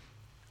been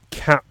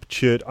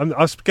captured.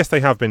 I guess they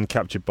have been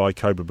captured by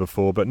Cobra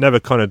before, but never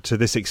kind of to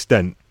this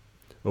extent,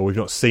 or we've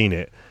not seen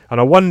it. And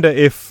I wonder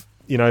if,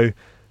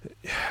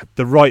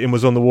 the writing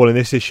was on the wall in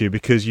this issue,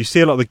 because you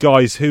see a lot of the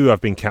guys who have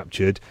been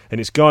captured,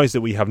 and it's guys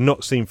that we have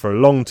not seen for a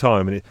long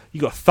time. And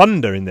you got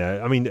Thunder in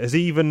there. I mean, has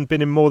he even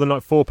been in more than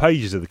like 4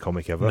 pages of the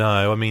comic ever?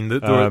 No, I mean, they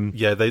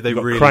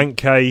really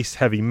Crankcase,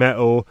 Heavy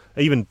Metal.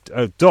 Even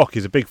Doc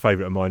is a big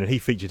favourite of mine, and he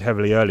featured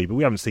heavily early, but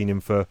we haven't seen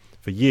him for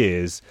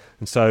years.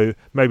 And so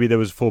maybe there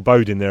was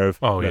foreboding there of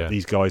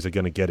these guys are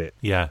going to get it.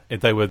 Yeah,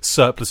 they were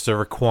surplus to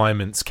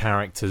requirements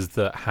characters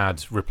that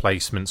had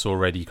replacements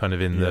already, kind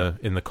of in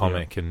the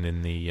comic and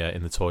in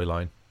the toy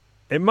line.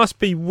 It must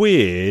be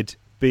weird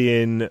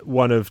being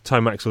one of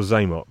Tomax or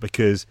Zaymot,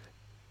 because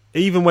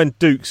even when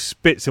Duke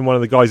spits in one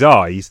of the guy's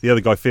eyes, the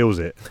other guy feels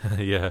it.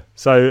 Yeah.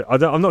 So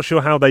I'm not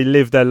sure how they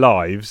live their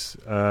lives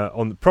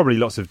on probably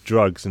lots of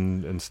drugs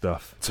and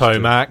stuff.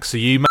 Tomax, are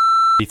you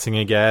eating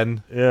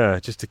again? Yeah,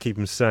 just to keep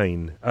them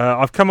sane.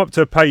 I've come up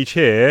to a page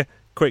here.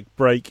 Quick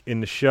break in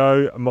the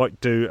show. I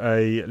might do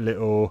a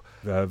little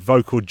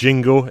vocal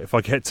jingle if I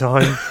get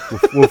time.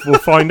 We'll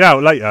find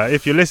out later.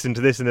 If you listen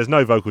to this and there's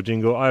no vocal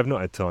jingle, I have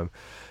not had time.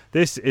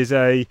 This is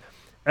a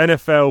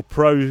NFL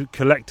Pro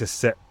Collector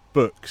Set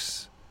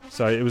books.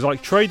 So it was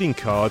like trading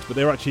cards, but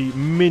they were actually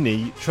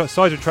mini,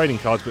 size of trading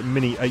cards, but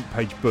mini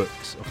 8-page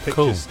books of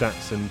pictures,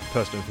 stats, and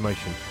personal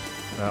information.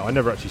 I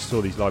never actually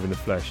saw these live in the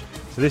flesh.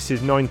 So this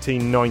is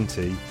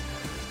 1990.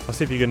 I'll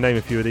see if you can name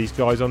a few of these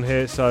guys on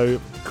here. So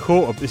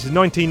this is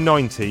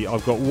 1990.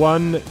 I've got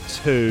 1,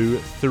 2,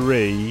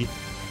 3,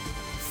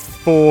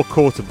 4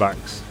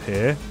 quarterbacks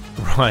here.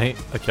 Right.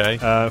 Okay.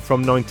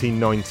 From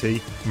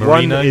 1990.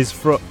 Marino?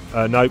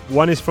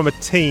 One is from a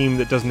team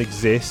that doesn't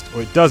exist,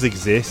 or it does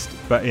exist,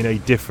 but in a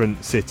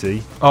different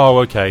city. Oh,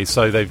 okay.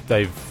 So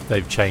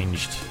they've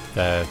changed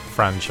their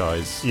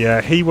franchise.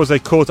 Yeah, he was a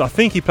quarter. I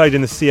think he played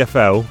in the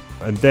CFL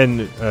and then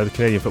the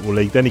Canadian Football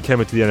League. Then he came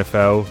into the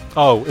NFL.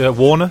 Oh,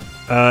 Warner?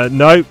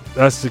 No,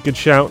 that's a good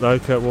shout though,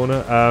 Kurt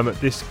Warner.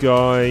 This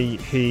guy,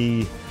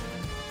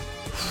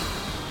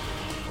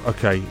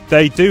 okay,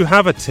 they do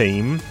have a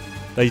team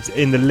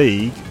in the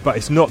league, but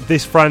it's not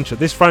this franchise.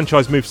 This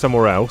franchise moved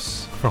somewhere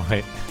else.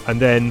 Right. And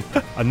then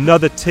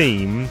another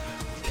team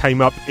came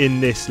up in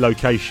this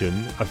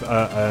location,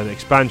 an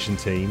expansion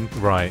team.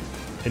 Right.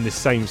 In the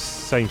same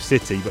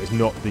city, but it's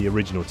not the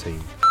original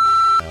team.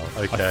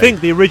 Okay. I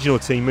think the original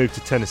team moved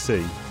to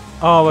Tennessee.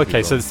 Oh,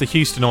 okay. So it's the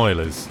Houston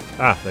Oilers.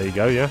 Ah, there you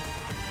go. Yeah.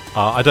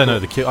 I don't know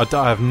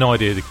I have no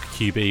idea who the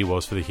QB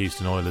was for the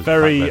Houston Oilers.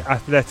 Very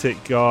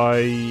athletic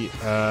guy,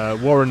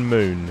 Warren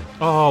Moon.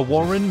 Oh,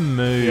 Warren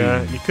Moon.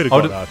 Yeah, you could have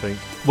got that, I think.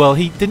 Well,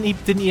 didn't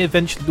he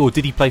eventually, or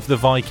did he play for the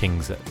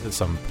Vikings at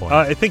some point?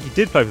 I think he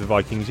did play for the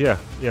Vikings. Yeah.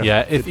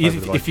 Yeah. If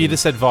you'd have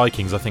said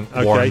Vikings, I think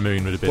Warren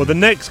Moon would have been. Well, the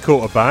next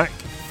quarterback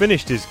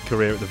finished his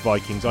career at the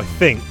Vikings, I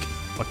think.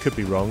 I could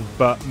be wrong,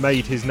 but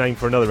made his name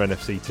for another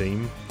NFC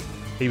team.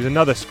 He was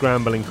another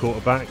scrambling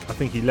quarterback. I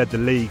think he led the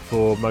league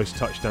for most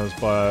touchdowns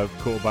by a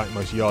quarterback,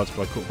 most yards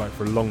by a quarterback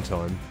for a long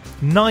time.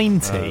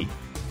 90?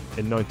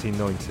 in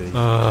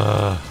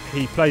 1990.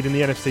 He played in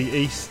the NFC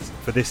East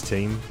for this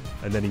team,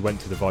 and then he went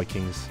to the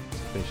Vikings to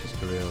finish his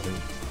career, I think.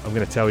 I'm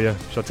going to tell you.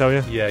 Shall I tell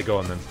you? Yeah, go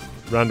on then.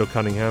 Randall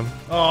Cunningham.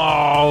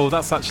 Oh,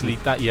 that's actually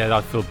that. Yeah,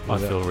 I feel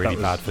really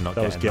bad for not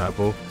getting that. That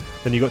was gettable.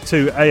 Then you got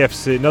two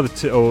AFC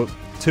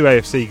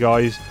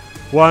guys.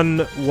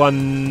 One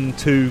won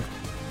 2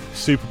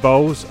 Super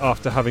Bowls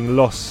after having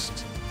lost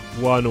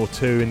 1 or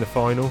 2 in the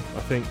final,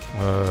 I think.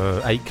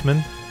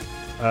 Aikman?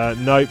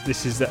 Nope,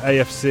 this is the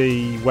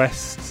AFC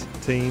West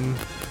team.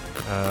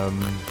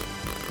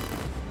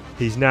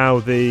 He's now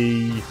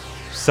the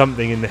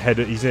something in the head.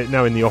 He's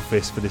now in the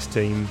office for this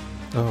team.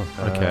 Oh,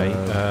 okay.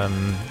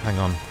 Hang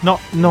on.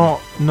 Not.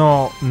 No,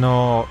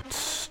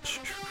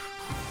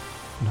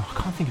 I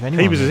can't think of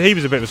anyone. He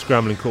was a bit of a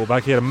scrambling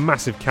quarterback. He had a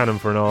massive cannon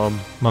for an arm.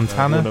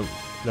 Montana?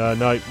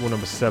 No, wore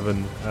number 7.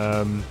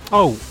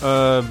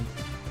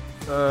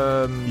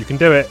 You can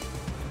do it.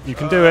 You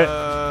can do it.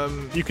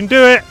 You can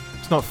do it.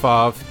 It's not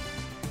Favre.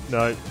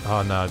 No.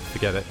 Oh no,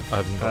 forget it. I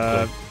haven't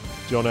got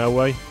John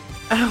Elway.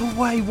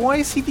 Elway, why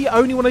is he the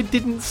only one I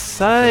didn't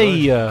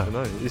say? I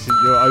know. This is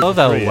your I love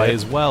Elway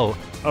as well.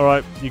 All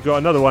right, you got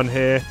another one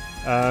here.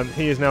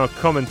 He is now a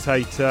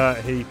commentator.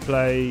 He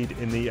played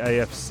in the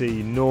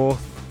AFC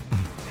North.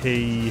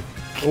 He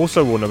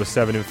also wore number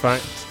 7, in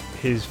fact.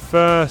 His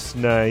first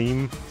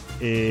name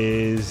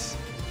is...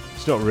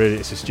 It's not really...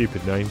 It's a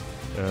stupid name.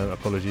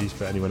 Apologies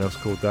for anyone else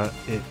called that.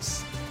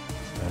 It's...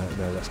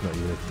 no, that's not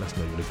even a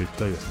good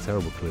clue. That's a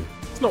terrible clue.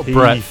 It's not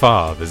Brett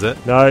Favre, is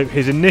it? No,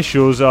 his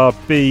initials are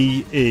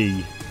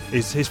B.E.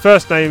 His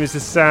first name is the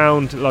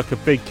sound like a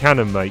big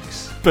cannon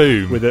makes.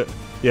 Boom. With it.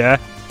 Yeah.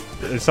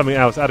 There's something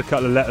else. Add a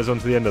couple of letters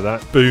onto the end of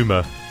that.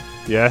 Boomer.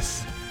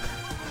 Yes.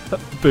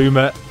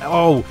 Boomer.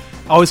 Oh,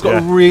 he's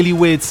got a really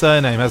weird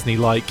surname, hasn't he?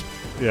 Like,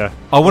 yeah.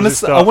 I want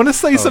to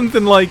say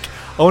something like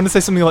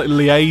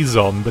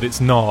liaison, but it's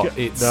not.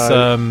 It's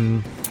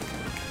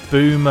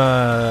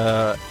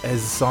Boomer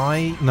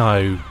Ezai.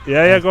 No.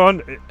 Yeah. Go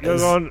on. Go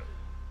on.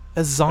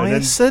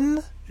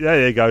 Esiason. Yeah,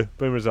 there you go.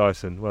 Boomer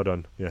Esiason. Well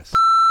done. Yes.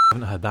 I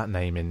haven't heard that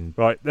name in...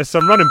 Right, there's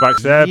some running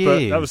backs there, years.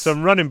 but that was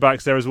some running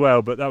backs there as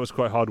well, but that was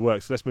quite hard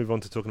work. So let's move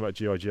on to talking about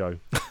G.I. Joe.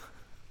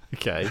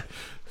 Okay.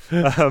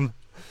 And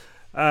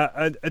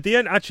at the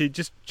end, actually,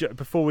 just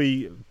before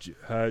we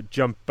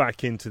jump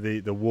back into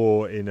the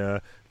war in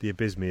the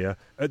Abysmia,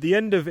 at the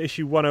end of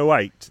issue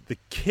 108, the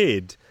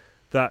kid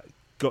that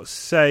got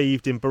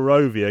saved in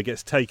Barovia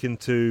gets taken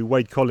to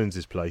Wade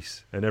Collins'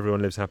 place, and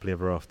everyone lives happily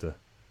ever after.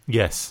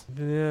 Yes.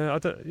 Yeah,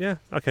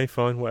 okay,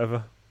 fine,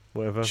 whatever.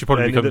 She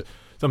probably becomes...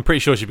 I'm pretty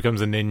sure she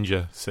becomes a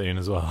ninja soon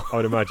as well. I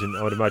would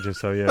imagine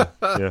so, yeah.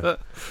 Yeah.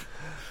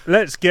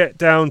 Let's get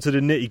down to the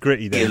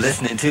nitty-gritty then. You're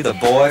listening to the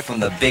boy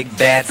from the big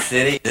bad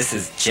city. This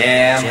is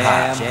Jam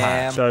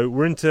Hot. So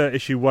we're into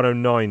issue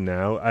 109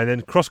 now, and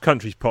then Cross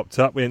Country's popped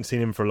up. We haven't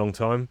seen him for a long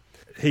time.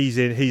 He's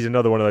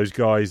another one of those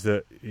guys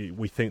that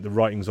we think the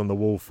writing's on the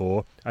wall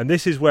for. And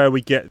this is where we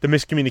get the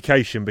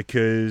miscommunication,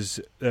 because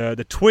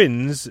the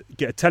twins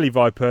get a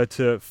televiper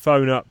to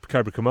phone up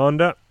Cobra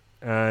Commander.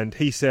 And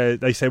they say,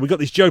 we got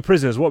these Joe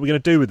prisoners, what are we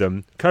going to do with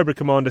them? Cobra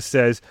Commander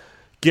says,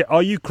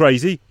 are you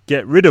crazy?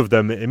 Get rid of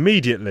them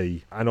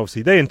immediately. And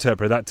obviously they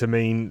interpret that to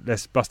mean,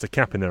 let's bust a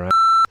cap in their ass.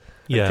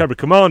 Yeah. And Cobra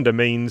Commander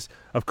means,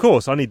 of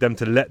course, I need them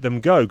to let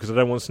them go because I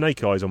don't want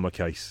Snake Eyes on my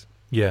case.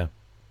 Yeah.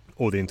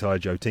 Or the entire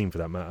Joe team for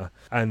that matter.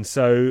 And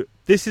so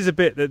this is a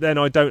bit that then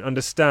I don't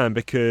understand,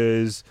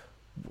 because...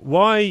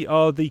 why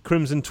are the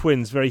Crimson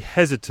Twins very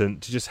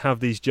hesitant to just have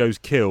these Joes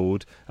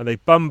killed, and they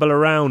bumble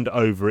around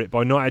over it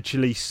by not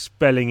actually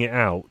spelling it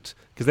out?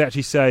 Because they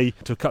actually say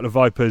to a couple of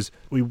Vipers,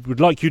 we would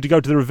like you to go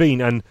to the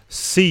ravine and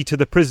see to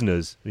the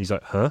prisoners. And he's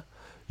like, huh?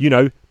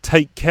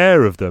 Take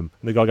care of them.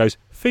 And the guy goes,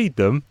 feed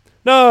them?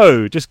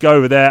 No, just go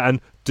over there and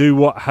do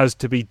what has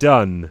to be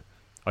done.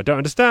 I don't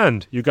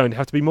understand. You're going to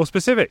have to be more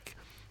specific.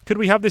 Could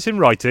we have this in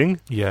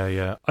writing?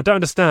 Yeah. I don't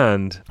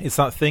understand. It's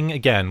that thing,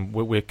 again,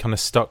 we're kind of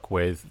stuck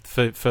with.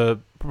 For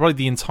probably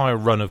the entire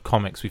run of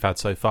comics we've had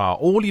so far,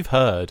 all you've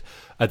heard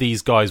are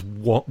these guys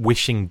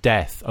wishing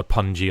death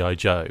upon G.I.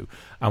 Joe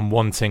and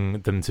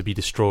wanting them to be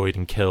destroyed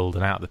and killed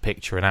and out of the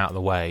picture and out of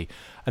the way.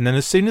 And then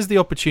as soon as the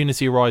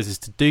opportunity arises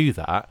to do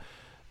that,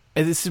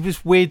 it's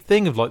this weird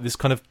thing of like this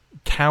kind of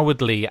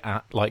cowardly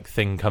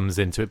thing comes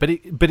into it.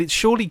 But it's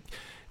surely...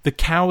 the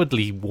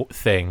cowardly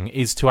thing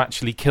is to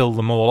actually kill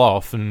them all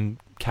off and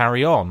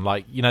carry on.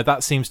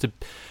 That seems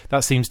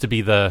to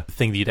be the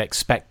thing that you'd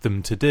expect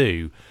them to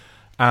do.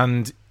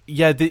 And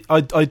yeah,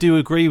 I do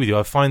agree with you.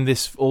 I find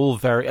this all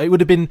very...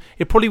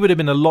 It probably would have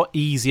been a lot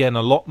easier and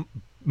a lot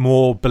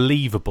more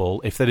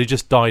believable if they'd have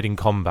just died in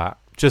combat.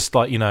 Just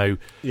like,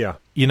 yeah,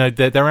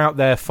 they're out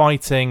there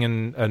fighting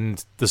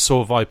and the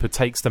Saw Viper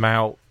takes them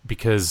out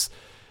because...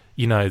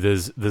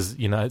 there's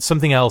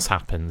something else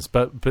happens,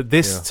 but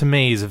this to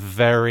me is a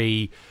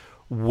very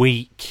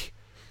weak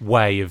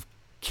way of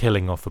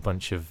killing off a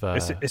bunch of.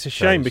 It's a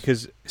shame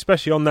because,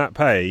 especially on that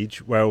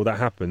page where all that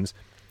happens,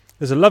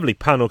 there's a lovely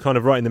panel kind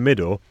of right in the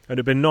middle, and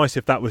it'd been nice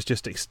if that was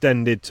just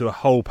extended to a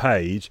whole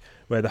page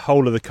where the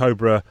whole of the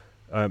Cobra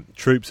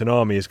troops and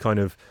army is kind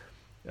of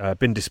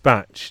been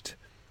dispatched.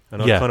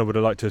 And I Yeah. kind of would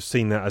have liked to have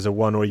seen that as a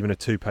 1 or even a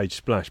 2-page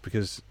splash,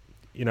 because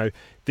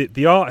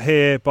the art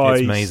here by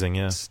It's amazing,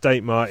 yeah.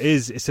 Statemar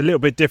it's a little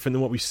bit different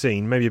than what we've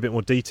seen, maybe a bit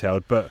more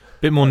detailed, but A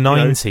bit more you know,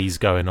 90s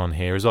going on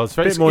here as well. It's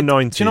very, bit more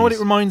 90s. Do you know what it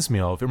reminds me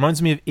of? It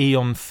reminds me of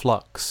Eon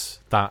Flux,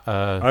 that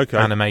Okay.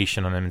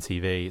 animation on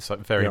MTV. It's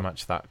like very Yep.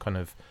 much that kind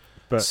of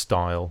But-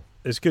 style.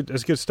 It's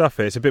good stuff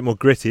here. It's a bit more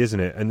gritty, isn't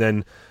it? And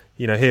then,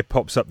 here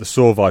pops up the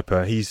Saw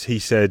Viper. He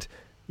said,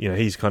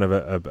 he's kind of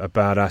a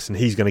badass, and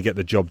he's going to get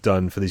the job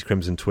done for these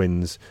Crimson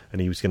Twins, and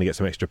he was going to get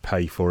some extra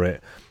pay for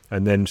it.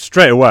 And then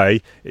straight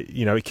away,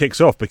 it kicks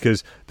off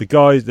because the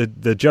guys,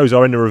 the Joes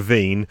are in the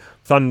ravine.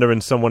 Thunder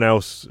and someone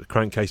else,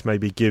 Crankcase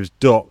maybe, gives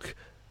Doc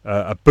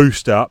a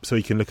boost up so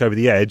he can look over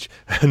the edge,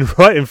 and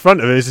right in front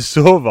of him is a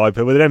Saw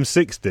Viper with an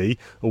M60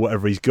 or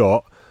whatever he's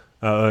got.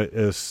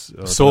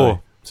 Saw.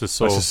 It's a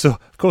Saw.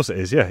 Of course it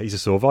is. Yeah, he's a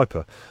Saw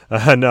Viper,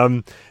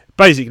 and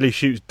basically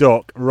shoots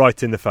Doc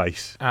right in the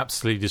face.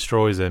 Absolutely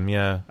destroys him,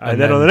 yeah. And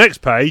then on the next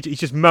page, he's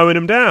just mowing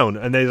him down,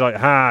 and there's like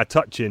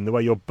touching the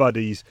way your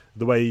buddies,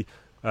 the way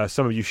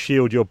some of you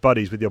shield your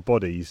buddies with your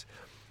bodies,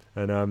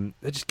 and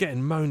they're just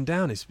getting mown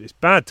down. It's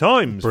bad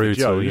times. Brutal,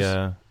 for Joes.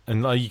 yeah.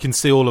 And you can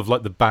see all of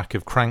like the back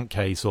of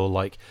Crankcase all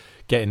like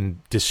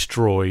getting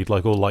destroyed,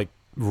 like all like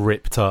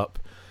ripped up.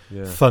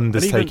 Yeah.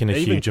 Thunder's And taking a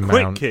even huge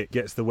amount. Quick Kick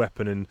gets the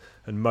weapon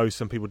and mows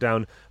some people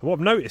down. And what I've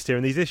noticed here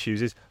in these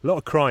issues is a lot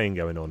of crying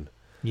going on.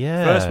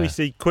 Yeah. First we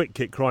see Quick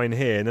Kick crying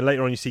here, and then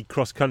later on you see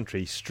Cross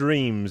Country,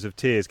 streams of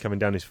tears coming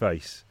down his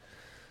face.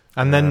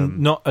 And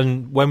then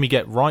and when we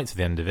get right to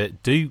the end of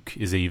it, Duke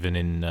is even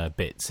in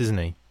bits, isn't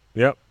he?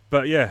 Yep.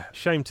 But yeah,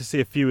 shame to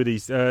see a few of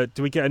these. Do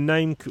we get a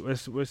name?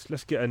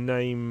 Let's get a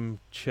name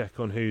check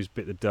on who's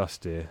bit the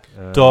dust here.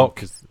 Doc,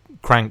 'cause-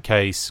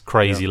 Crankcase,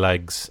 Crazy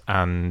Legs,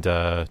 and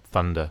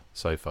Thunder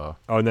so far.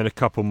 Oh, and then a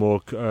couple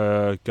more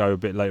go a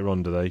bit later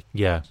on, do they?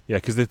 Yeah. Yeah,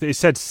 because it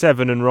said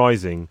 7 and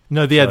rising.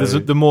 No, there's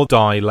the more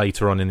die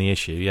later on in the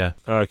issue, yeah.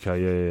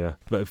 Okay, yeah.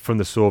 But from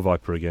the Saw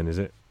Viper again, is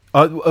it?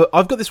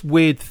 I've got this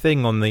weird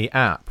thing on the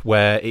app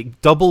where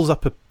it doubles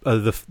up.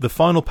 The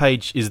final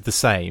page is the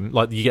same,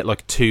 like you get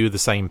like 2 of the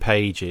same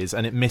pages,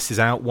 and it misses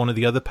out one of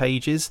the other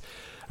pages.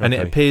 And it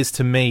Okay. appears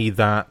to me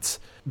that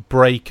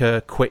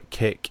Breaker, Quick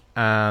Kick,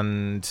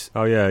 and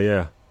Oh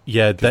yeah.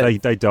 they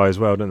They die as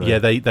well, don't they? yeah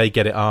they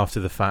get it after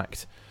the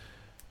fact.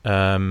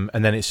 And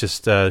then it's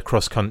just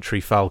Cross Country,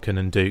 Falcon,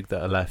 and Duke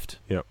that are left.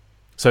 Yep.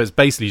 So it's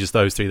basically just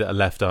those 3 that are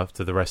left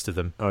after the rest of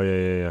them. Oh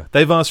yeah.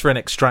 They've asked for an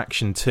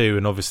extraction too,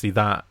 and obviously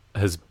that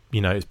has,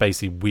 it's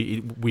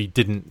basically we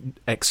didn't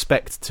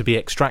expect to be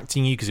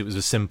extracting you because it was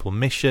a simple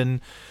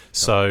mission.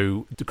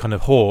 So kind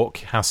of Hawk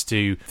has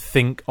to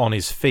think on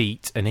his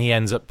feet, and he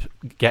ends up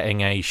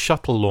getting a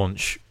shuttle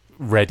launch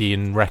ready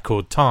in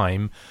record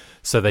time,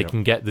 so they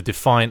can get the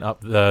Defiant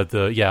up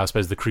I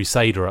suppose the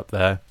Crusader up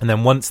there, and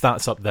then once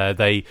that's up there,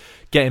 they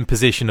get in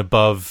position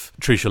above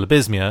Trucial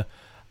Abysmia,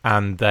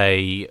 and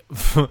they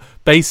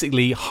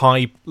basically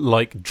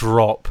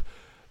drop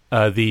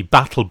the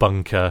battle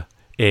bunker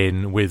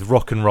in with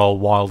Rock and Roll,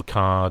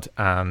 Wildcard,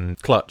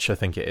 and Clutch, I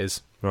think it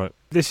is. Right.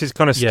 This is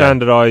kind of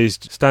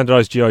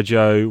standardized G.I.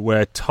 Joe,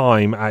 where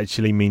time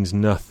actually means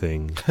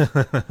nothing.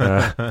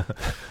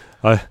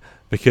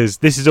 Because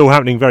this is all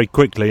happening very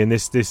quickly, and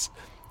this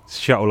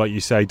shuttle, like you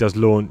say, does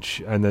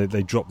launch, and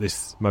they drop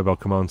this mobile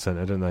command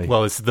center, don't they?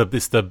 Well, it's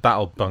the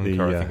battle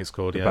bunker, I think it's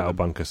called. The battle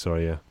bunker,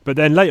 sorry, yeah. But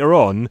then later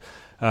on,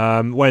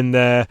 when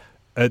they're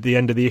at the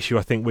end of the issue,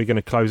 I think we're going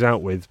to close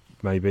out with,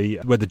 maybe,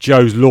 where the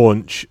Joes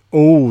launch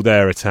all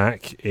their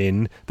attack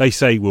in, they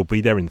say we'll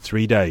be there in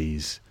 3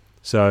 days.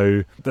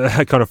 So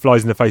that kind of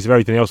flies in the face of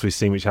everything else we've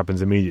seen, which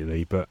happens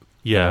immediately. But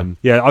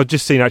I've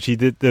just seen actually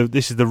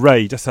this is the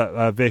Rage. That's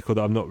that vehicle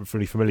that I'm not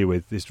really familiar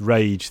with. This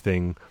Rage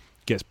thing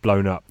gets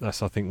blown up.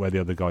 That's I think where the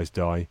other guys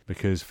die,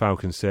 because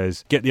Falcon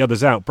says, "Get the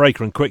others out,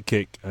 Breaker and Quick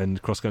Kick."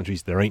 And Cross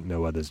Country's, "There ain't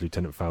no others,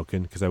 Lieutenant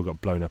Falcon," because they all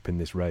got blown up in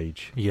this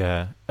Rage.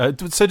 Yeah.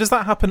 So does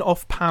that happen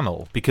off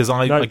panel? Because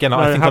I think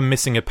I'm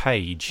missing a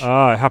page.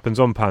 It happens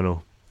on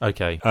panel.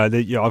 Okay.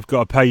 I've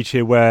got a page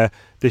here where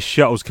this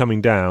shuttle's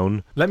coming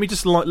down. Let me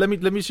just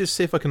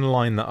see if I can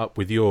line that up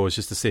with yours,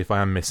 just to see if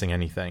I am missing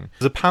anything.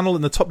 There's a panel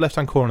in the top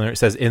left-hand corner. It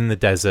says "In the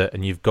Desert,"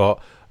 and you've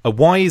got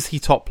why is he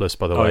topless,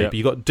 by the way? Yeah. But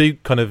you got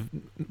Duke kind of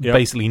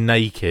basically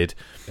naked,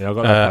 Yeah, I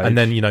got that page. and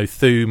then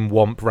Thum,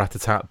 Womp,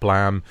 Ratatat,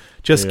 Blam.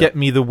 Just get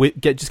me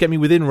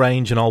within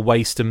range, and I'll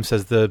waste them.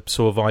 Says the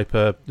Saw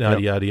Viper, yada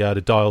yada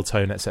yada, dial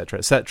tone, etc.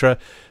 etc.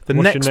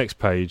 What's your next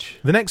page?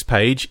 The next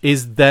page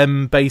is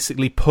them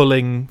basically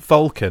pulling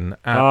Falcon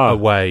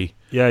away.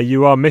 Yeah,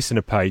 you are missing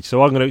a page,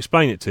 so I'm going to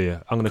explain it to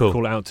you. I'm going to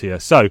call it out to you.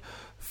 So,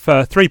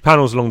 for 3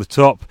 panels along the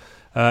top,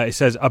 it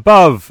says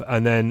 "above,"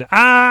 and then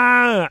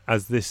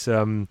as this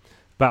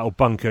battle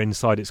bunker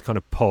inside its kind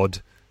of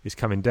pod is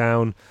coming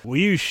down. "Will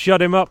you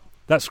shut him up?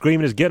 That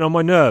screaming is getting on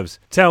my nerves.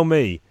 Tell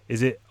me,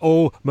 is it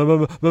all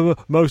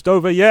most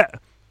over yet?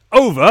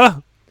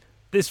 Over?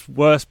 This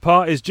worst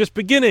part is just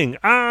beginning.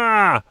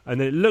 And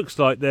then it looks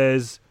like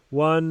there's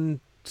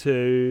 1,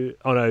 2.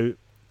 Oh no,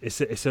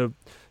 it's a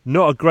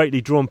not a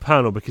greatly drawn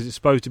panel because it's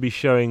supposed to be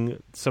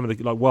showing some of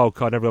the like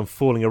Wildcard and everyone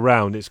falling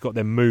around. It's got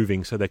them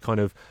moving, so they're kind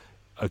of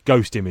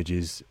ghost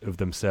images of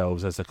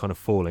themselves as they're kind of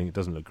falling. It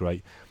doesn't look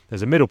great.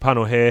 There's a middle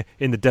panel here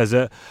in the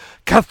desert.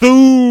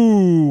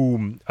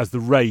 Kathoom! As the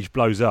rage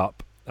blows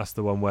up. That's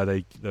the one where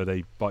they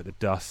bite the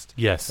dust.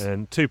 Yes.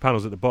 And 2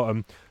 panels at the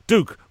bottom.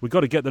 Duke, we've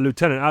got to get the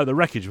lieutenant out of the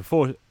wreckage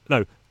before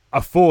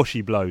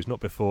she blows, not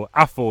before.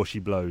 Afore she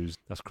blows.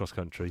 That's cross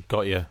country.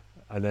 Got you.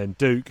 And then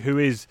Duke, who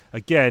is,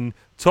 again,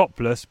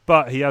 topless,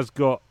 but he has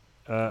got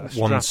a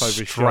strap over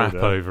his shoulder.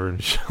 Over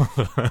his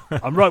shoulder.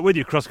 I'm right with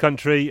you, cross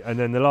country. And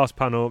then the last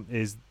panel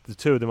is the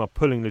 2 of them are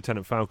pulling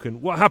Lieutenant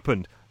Falcon. What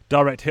happened?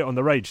 Direct hit on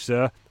the rage,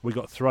 sir. We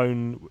got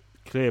thrown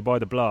clear by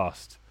the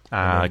blast.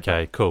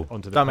 Okay, cool.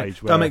 Onto the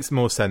page that makes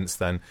more sense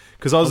then.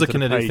 Because I was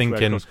looking at it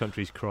thinking... cross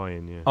country's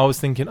crying, yeah. I was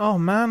thinking, oh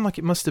man, like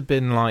it must have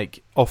been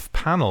like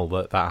off-panel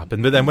that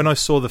happened. But then when I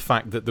saw the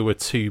fact that there were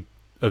 2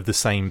 of the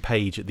same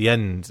page at the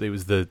end, it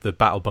was the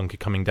battle bunker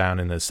coming down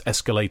in this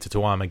escalator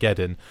to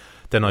Armageddon,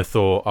 then I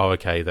thought, oh,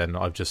 okay, then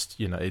I've just,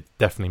 it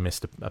definitely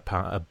missed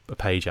a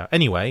page out.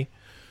 Anyway,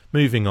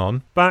 moving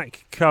on.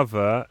 Back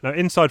cover, now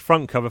inside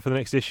front cover for the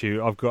next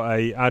issue, I've got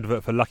a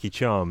advert for Lucky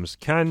Charms.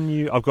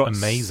 I've got...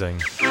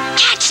 Amazing.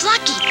 Catch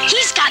Lucky,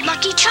 he's got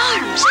Lucky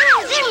Charms.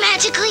 They're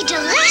magically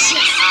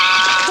delicious.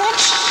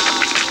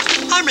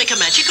 I'll make a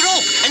magic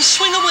rope and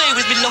swing away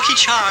with me Lucky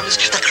Charms.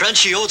 The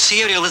crunchy oat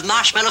cereal with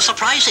marshmallow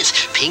surprises.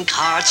 Pink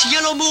hearts,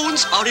 yellow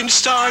moons, orange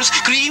stars,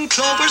 green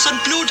clovers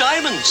and blue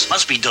diamonds.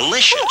 Must be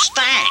delicious.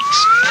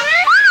 Thanks.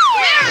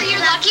 Where are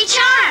your Lucky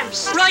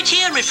Charms? Right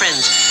here, my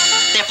friends.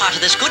 They're part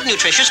of this good,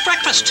 nutritious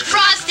breakfast.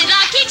 Frosted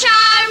Lucky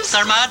Charms.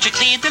 They're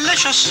magically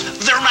delicious.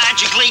 They're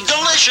magically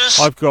delicious.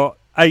 I've got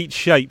 8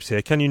 shapes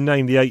here. Can you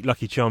name the 8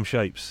 Lucky Charm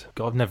shapes?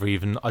 God, I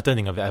don't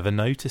think I've ever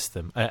noticed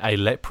them. A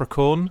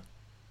leprechaun?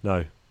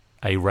 No.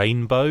 A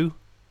rainbow?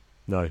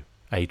 No.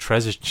 A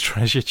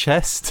treasure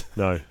chest?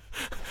 No.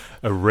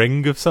 A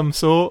ring of some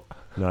sort?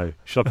 No.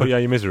 Shall I put you out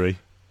of your misery?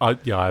 I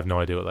have no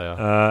idea what they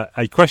are.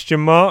 A question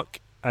mark,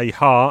 a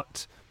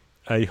heart,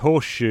 a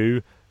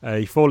horseshoe,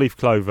 a 4-leaf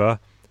clover,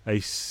 a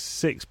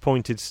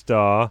 6-pointed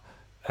star,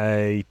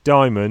 a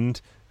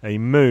diamond, a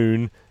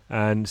moon,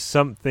 and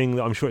something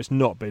that I'm sure it's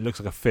not, but it looks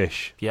like a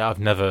fish. Yeah, I've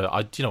never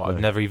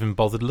even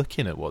bothered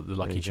looking at what the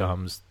Lucky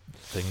Charms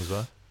things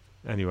were.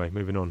 Anyway,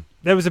 moving on.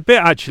 There was a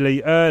bit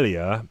actually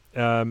earlier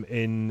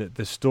in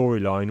the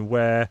storyline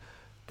where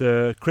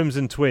the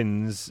Crimson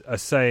Twins are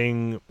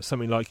saying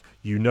something like,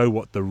 you know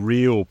what the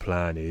real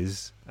plan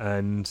is,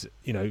 and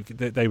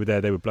they were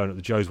there, they were blowing up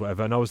the Joes,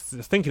 whatever, and I was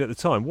thinking at the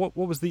time, what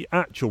was the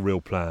actual real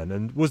plan?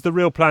 And was the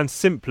real plan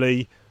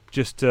simply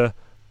just to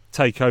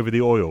take over the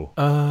oil?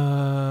 Or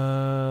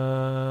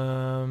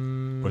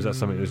is that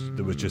something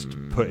that was just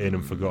put in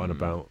and forgotten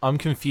about? I'm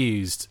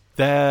confused.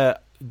 They're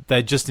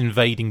just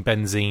invading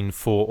Benzene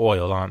for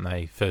oil, aren't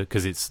they?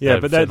 Because it's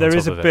but there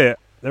is a bit.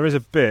 There is a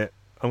bit.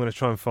 I'm going to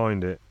try and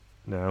find it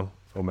now,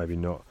 or maybe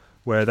not.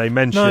 Where they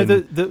mention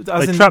they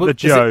trap the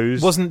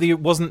Joes. Wasn't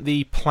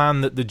the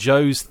plan that the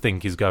Joes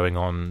think is going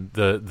on?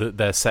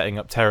 They're setting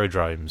up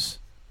terradromes.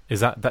 Is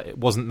that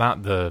wasn't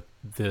that the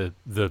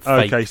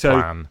fake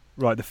plan?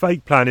 Right, the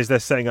fake plan is they're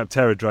setting up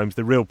terradromes.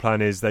 The real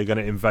plan is they're going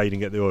to invade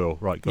and get the oil.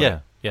 Right, got it.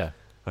 Yeah.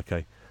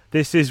 Okay.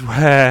 This is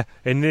where,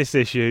 in this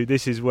issue,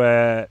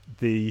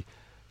 the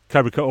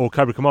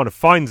Cobra Commander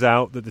finds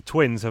out that the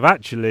twins have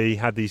actually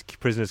had these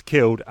prisoners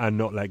killed and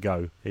not let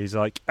go. He's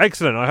like,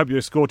 excellent, I hope you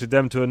escorted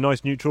them to a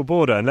nice neutral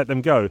border and let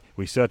them go.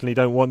 We certainly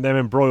don't want them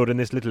embroiled in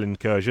this little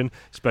incursion,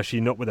 especially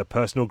not with a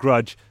personal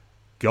grudge.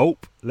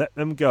 Gulp, let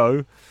them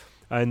go.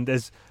 And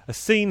there's a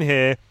scene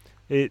here,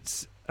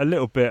 it's a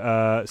little bit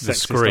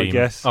sexist, I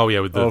guess. Oh,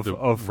 yeah, with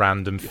the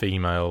random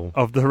female.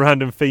 Of the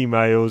random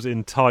females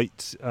in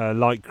tight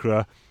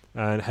lycra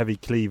and heavy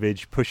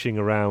cleavage pushing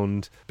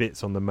around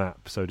bits on the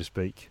map, so to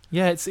speak.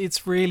 Yeah,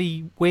 it's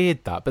really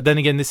weird that. But then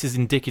again, this is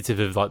indicative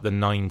of like the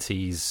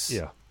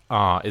 90s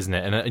art, isn't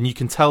it? And you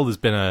can tell there's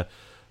been a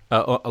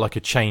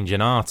change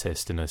in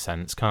artist in a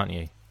sense, can't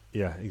you?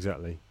 Yeah,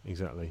 exactly.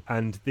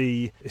 And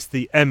it's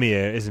the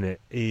Emir, isn't it?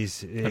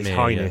 His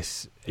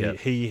Highness. Yeah.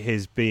 He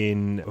has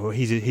been. Well,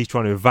 he's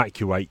trying to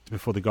evacuate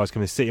before the guys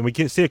come in the city, and we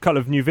can see a couple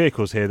of new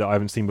vehicles here that I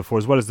haven't seen before,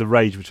 as well as the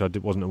Rage, which I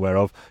wasn't aware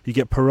of. You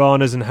get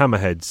piranhas and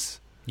hammerheads.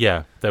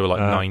 Yeah, they were like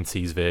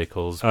 90s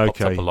vehicles.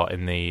 Popped up a lot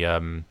in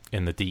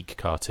the Deke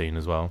cartoon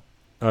as well.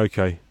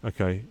 Okay.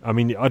 I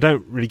mean, I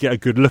don't really get a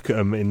good look at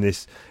them in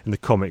the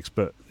comics,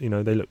 but they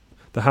look.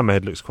 The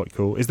hammerhead looks quite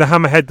cool. Is the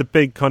hammerhead the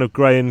big kind of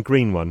grey and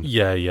green one?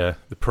 Yeah.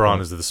 The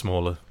piranhas are the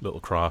smaller little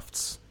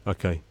crafts.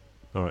 Okay,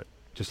 all right.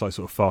 Just like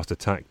sort of fast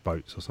attack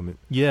boats or something.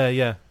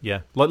 Yeah.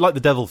 Like the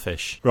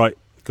devilfish. Right,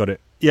 got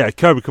it. Yeah,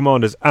 Cobra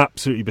Commander's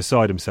absolutely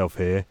beside himself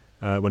here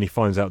when he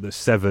finds out that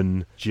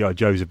 7 G.I.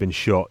 Joes have been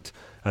shot.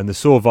 And the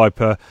Saw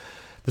Viper,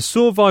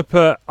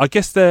 I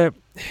guess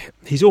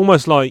he's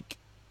almost like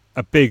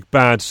a big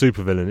bad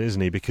supervillain,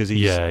 isn't he? Because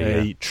he's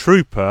Yeah.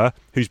 trooper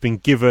who's been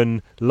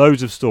given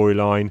loads of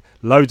storyline,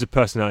 loads of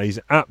personality. He's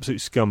an absolute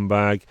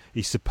scumbag.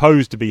 He's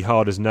supposed to be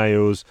hard as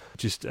nails,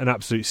 just an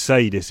absolute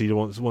sadist. He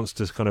wants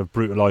to kind of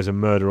brutalise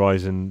and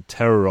murderize and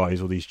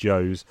terrorise all these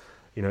Joes,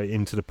 you know,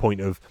 into the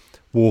point of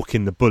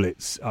walking the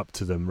bullets up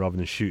to them rather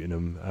than shooting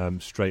them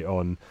straight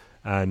on.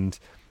 And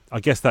I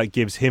guess that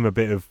gives him a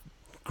bit of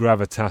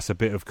gravitas, a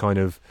bit of kind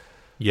of...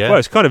 Yeah. Well,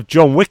 it's kind of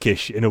John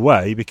Wickish in a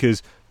way,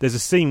 because there's a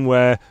scene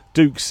where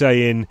Duke's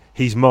saying,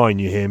 "He's mine,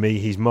 you hear me?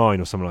 He's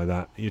mine," or something like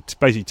that. You're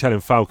basically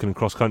telling Falcon and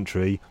Cross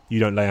Country, "You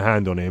don't lay a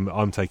hand on him,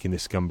 I'm taking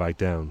this scumbag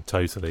down."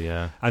 Totally,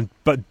 yeah.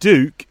 But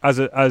Duke,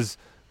 as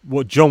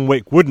what John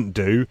Wick wouldn't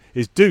do,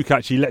 is Duke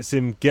actually lets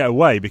him get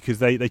away, because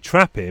they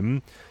trap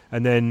him,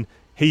 and then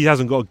he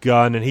hasn't got a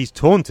gun, and he's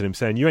taunting him,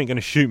 saying, "You ain't going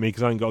to shoot me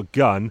because I ain't got a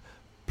gun.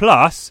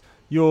 Plus,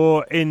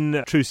 you're in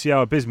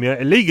Trucial Bismia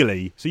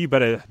illegally, so you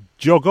better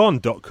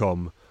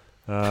jogon.com."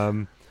 /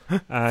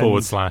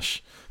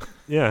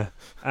 Yeah,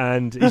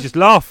 and he's just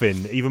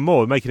laughing even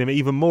more, making him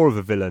even more of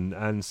a villain.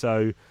 And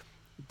so,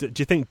 do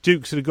you think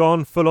Duke should have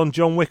gone full on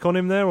John Wick on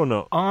him there or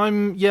not?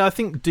 I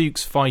think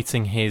Duke's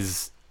fighting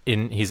his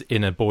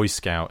inner Boy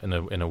Scout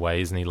in a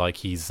way, isn't he? Like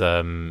he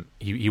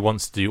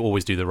wants to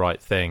always do the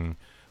right thing,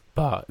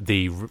 but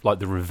the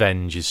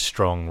revenge is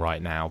strong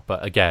right now.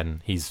 But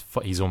again, he's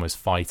almost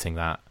fighting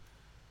that,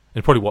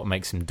 and probably what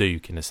makes him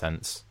Duke in a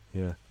sense.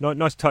 Yeah,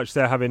 nice touch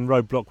there, having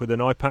Roadblock with an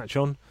eye patch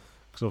on,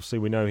 because obviously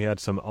we know he had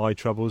some eye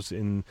troubles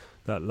in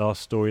that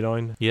last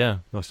storyline. Yeah,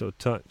 nice little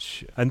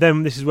touch. And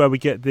then this is where we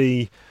get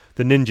the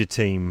ninja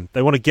team.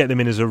 They want to get them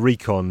in as a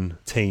recon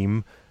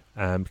team,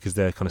 because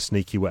they're kind of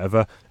sneaky,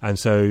 whatever. And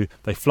so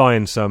they fly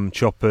in some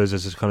choppers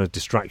as a kind of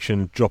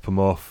distraction, drop them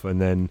off,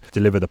 and then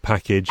deliver the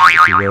package,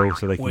 if you will,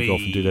 so they can go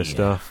off and do their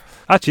stuff.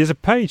 Actually, there's a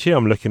page here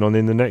I'm looking on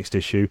in the next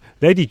issue.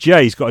 Lady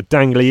J's got a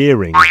dangly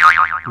earring. Have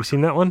you seen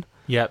that one?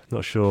 Yep.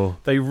 Not sure.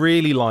 They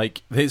really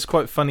it's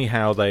quite funny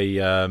how they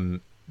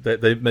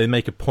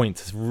make a point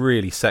to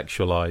really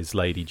sexualise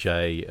Lady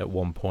J at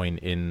one point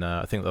in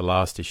I think the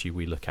last issue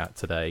we look at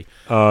today.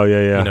 Oh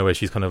yeah. You know, where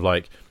she's kind of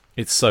like,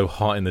 it's so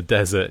hot in the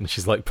desert, and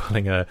she's like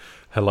pulling her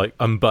like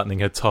unbuttoning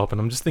her top, and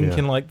I'm just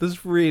thinking like,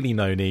 there's really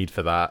no need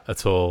for that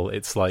at all.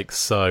 It's like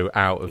so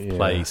out of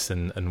place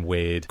and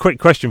weird. Quick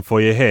question for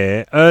you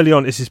here. Early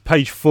on, this is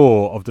page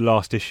 4 of the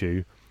last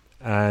issue,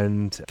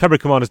 and Cobra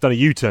Commander's done a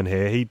U-turn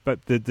here.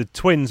 But the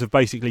twins have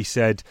basically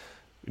said,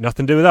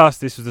 "Nothing to do with us.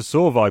 This was the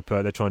Saw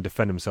Viper." They're trying to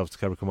defend themselves to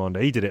Cobra Commander.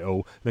 He did it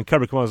all. And then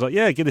Cobra Commander's like,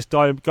 "Yeah, give this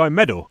guy a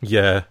medal."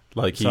 Yeah,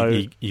 like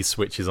he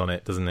switches on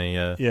it, doesn't he?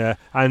 Yeah.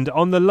 And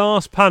on the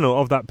last panel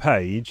of that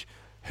page,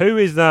 who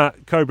is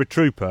that Cobra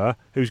Trooper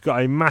who's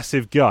got a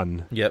massive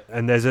gun? Yep.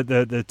 And there's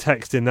the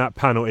text in that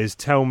panel is,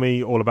 "Tell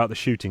me all about the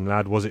shooting,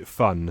 lad. Was it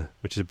fun?"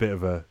 Which is a bit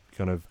of a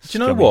kind of... Do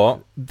you know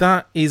what?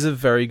 That is a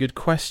very good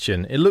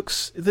question. It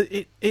looks...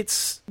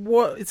 It's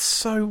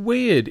so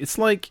weird. It's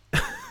like...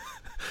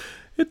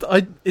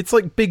 It's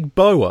like Big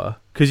Boa,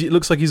 because it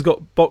looks like he's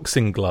got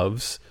boxing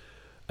gloves,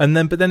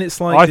 but then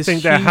it's like... I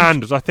think they're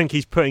handles. I think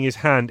he's putting his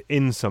hand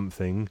in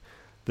something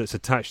that's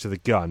attached to the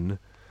gun,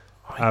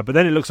 but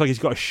then it looks like he's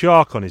got a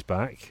shark on his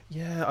back.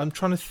 Yeah, I'm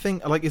trying to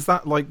think. Like, is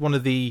that like one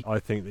of the... I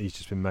think that he's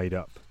just been made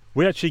up.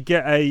 We actually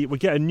get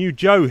a new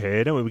Joe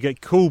here, don't we? We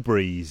get Cool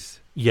Breeze.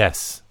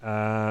 Yes,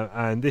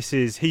 and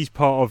he's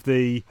part of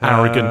the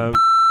arrogant.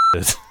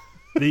 This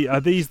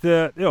is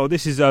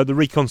the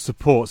recon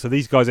support. So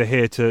these guys are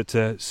here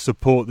to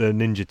support the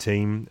ninja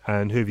team.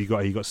 And who have you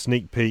got? You got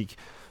Sneak Peek,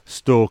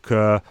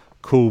 Stalker,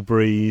 Cool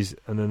Breeze,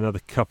 and another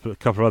couple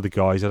of other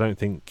guys. I don't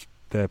think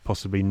they're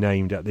possibly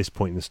named at this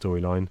point in the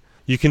storyline.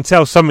 You can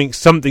tell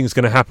something's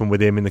going to happen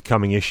with him in the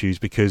coming issues,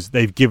 because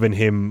they've given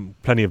him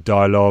plenty of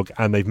dialogue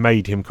and they've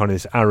made him kind of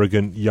this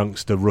arrogant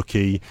youngster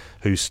rookie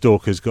whose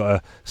Stalker's got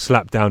to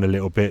slap down a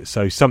little bit.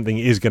 So something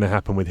is going to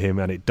happen with him,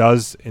 and it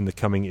does in the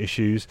coming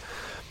issues.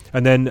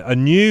 And then a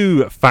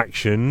new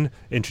faction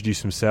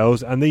introduce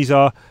themselves, and these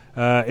are...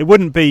 it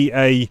wouldn't be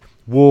a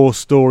war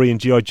story in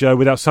G.I. Joe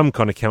without some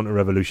kind of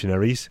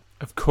counter-revolutionaries.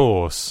 Of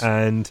course.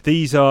 And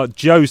these are...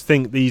 Joes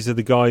think these are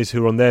the guys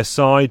who are on their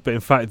side, but in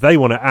fact they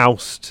want to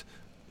oust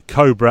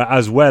Cobra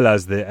as well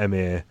as the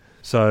Emir.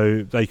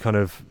 So they kind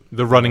of...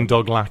 The running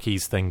dog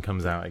lackeys thing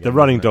comes out again. The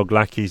running dog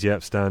lackeys,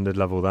 yep, standard,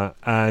 love all that.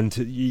 And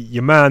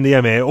your man, the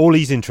Emir, all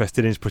he's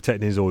interested in is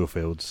protecting his oil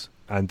fields.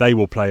 And they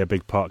will play a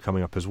big part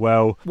coming up as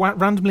well.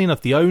 Randomly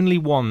enough, the only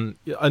one...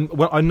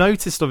 I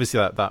noticed, obviously,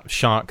 that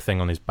shark thing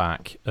on his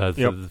back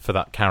for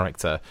that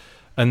character.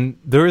 And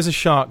there is a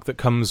shark that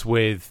comes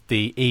with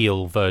the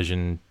eel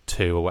version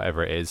 2 or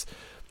whatever it is.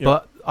 Yep.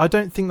 But I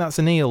don't think that's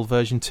an eel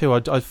version 2.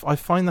 I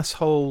find this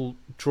whole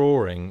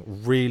drawing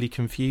really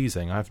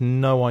confusing. I have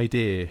no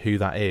idea who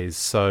that is.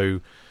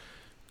 So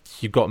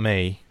you've got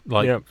me.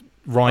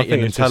 Write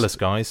in and tell us,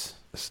 guys.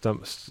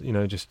 Stumps,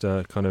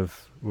 kind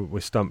of...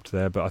 We're stumped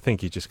there, but I think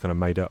he's just kind of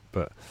made up.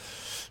 But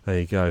There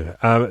you go.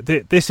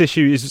 This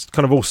issue is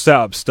kind of all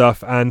set-up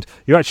stuff, and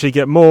you actually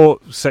get more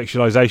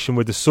sexualisation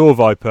with the Saw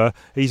Viper.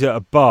 He's at a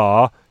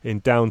bar in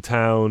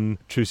downtown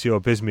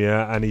Trucior-Bismuth,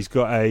 and he's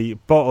got a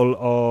bottle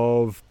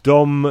of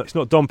Dom... It's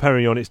not Dom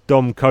Perignon, it's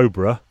Dom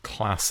Cobra.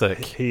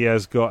 Classic. He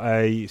has got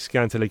a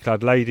scantily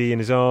clad lady in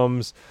his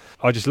arms.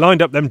 I just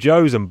lined up them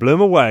Joes and blew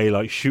them away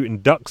like shooting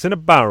ducks in a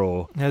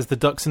barrel. There's the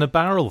ducks in a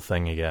barrel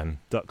thing again.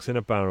 Ducks in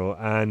a barrel.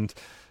 And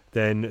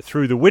then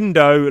through the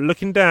window,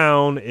 looking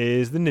down,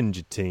 is the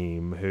Ninja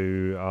Team,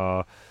 who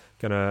are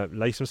going to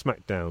lay some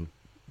smack down,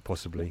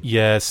 possibly.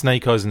 Yeah,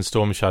 Snake Eyes and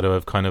Storm Shadow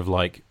have kind of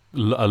like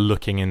are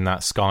looking in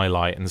that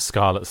skylight, and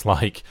Scarlet's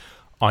like,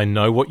 I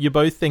know what you're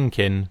both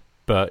thinking,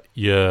 but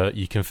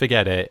you can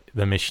forget it.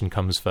 The mission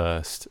comes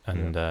first.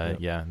 And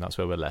yeah, that's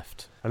where we're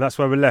left. And that's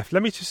where we're left.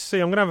 Let me just see.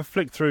 I'm going to have a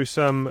flick through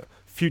some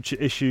future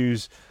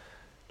issues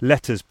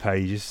letters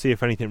pages, see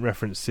if anything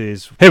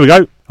references. Here we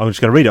go. I'm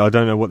just going to read it. I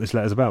don't know what this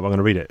letter's about, but I'm going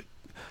to read it.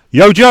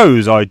 Yo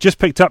Joes, I just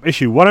picked up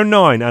issue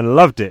 109 and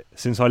loved it.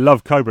 Since I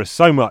love Cobra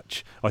so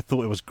much, I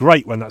thought it was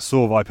great when that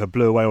Saw Viper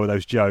blew away all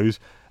those Joes.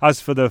 As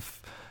for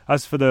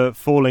the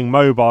falling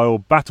mobile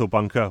battle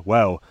bunker,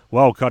 well,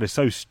 Wildcard is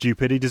so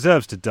stupid he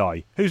deserves to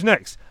die. Who's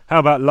next? How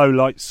about Low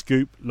Light,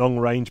 Scoop, Long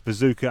Range,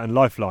 Bazooka and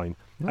Lifeline?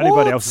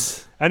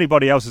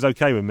 Anybody else is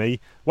okay with me.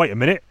 Wait a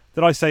minute.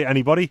 Did I say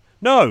anybody?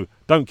 No!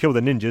 Don't kill the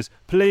ninjas.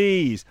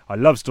 Please! I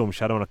love Storm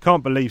Shadow and I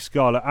can't believe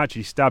Scarlet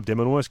actually stabbed him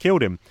and almost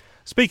killed him.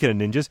 Speaking of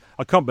ninjas,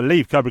 I can't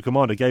believe Cobra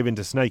Commander gave in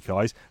to Snake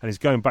Eyes and is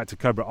going back to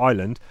Cobra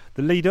Island.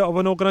 The leader of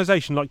an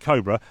organisation like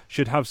Cobra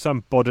should have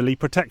some bodily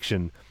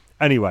protection.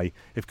 Anyway,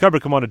 if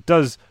Cobra Commander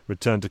does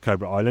return to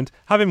Cobra Island,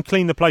 have him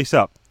clean the place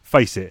up.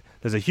 Face it,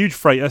 there's a huge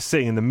freighter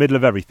sitting in the middle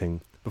of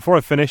everything. Before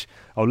I finish,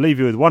 I'll leave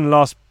you with one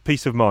last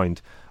piece of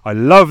mind. I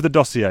love the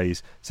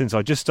dossiers. Since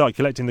I just started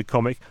collecting the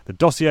comic, the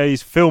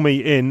dossiers fill me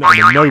in on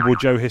the Noble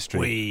Joe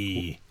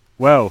history.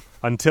 Well,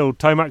 until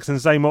Tomax and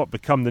Zaymot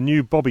become the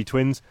new Bobby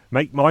twins,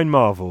 make mine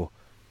marvel.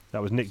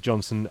 That was Nick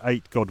Johnson,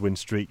 8 Godwin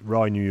Street,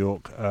 Rye, New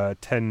York,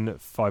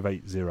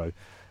 10580.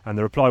 And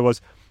the reply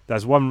was,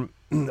 there's one...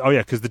 Oh, yeah,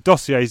 because the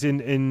dossiers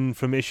in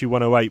from issue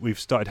 108, we've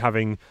started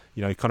having,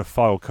 kind of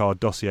file card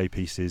dossier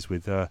pieces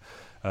with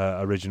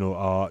original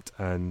art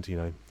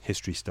and,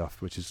 history stuff,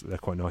 they're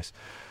quite nice.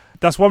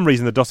 That's one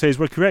reason the dossiers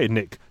were created,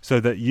 Nick, so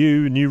that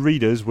you, new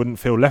readers, wouldn't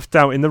feel left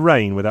out in the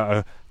rain without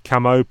a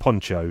camo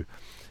poncho.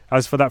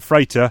 As for that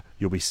freighter,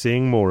 you'll be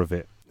seeing more of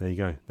it. There you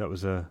go. That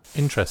was a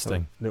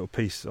interesting little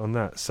piece on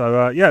that.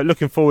 So,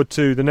 looking forward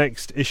to the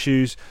next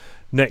issues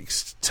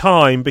next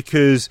time,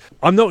 because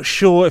I'm not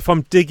sure if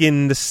I'm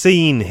digging the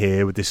scene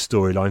here with this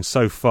storyline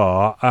so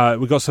far.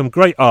 We've got some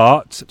great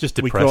art. Just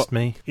depressed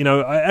me.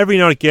 Every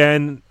now and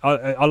again,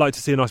 I like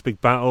to see a nice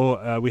big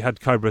battle. We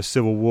had Cobra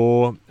Civil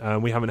War,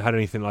 and we haven't had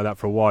anything like that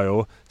for a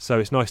while. So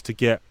it's nice to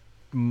get,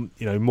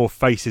 more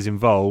faces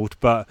involved.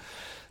 But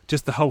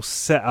just the whole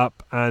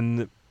setup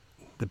and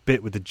the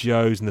bit with the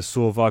Joes and the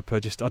Saw Viper, I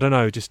don't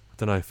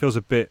know, feels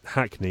a bit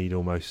hackneyed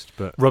almost.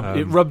 But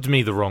it rubbed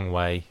me the wrong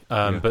way.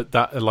 But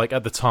that,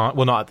 at the time,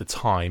 well, not at the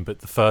time, but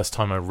the first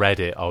time I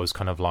read it, I was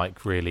kind of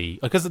like really,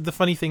 because the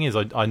funny thing is,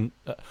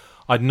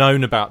 I'd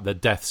known about the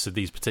deaths of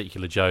these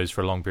particular Joes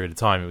for a long period of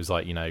time. It was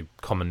like,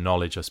 common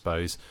knowledge, I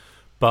suppose,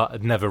 but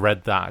I'd never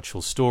read that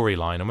actual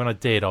storyline. And when I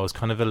did, I was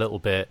kind of a little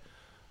bit,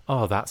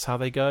 oh, that's how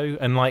they go.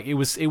 And like it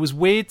was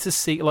weird to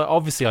see. Like,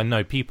 obviously I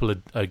know people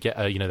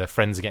their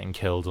friends are getting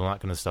killed and all that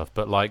kind of stuff,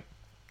 but like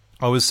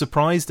I was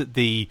surprised at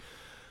the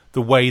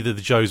way that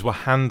the Joes were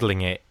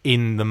handling it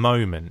in the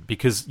moment,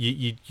 because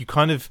you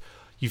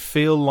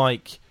feel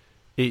like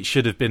it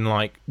should have been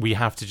like, we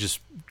have to just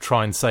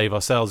try and save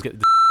ourselves, get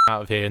the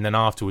out of here, and then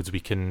afterwards we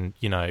can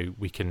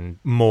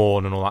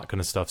mourn and all that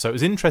kind of stuff. So it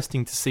was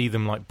interesting to see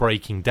them like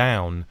breaking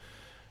down,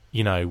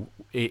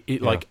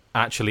 like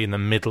actually in the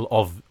middle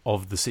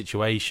of the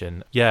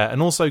situation. Yeah,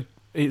 and also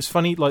it's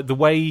funny, like the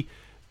way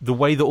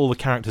that all the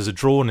characters are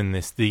drawn in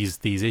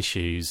these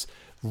issues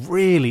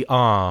really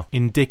are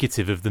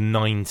indicative of the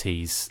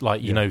 90s.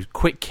 Like,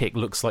 Quick Kick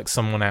looks like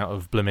someone out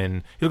of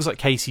he looks like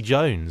Casey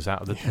Jones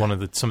out of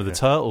some of the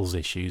Turtles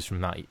issues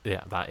from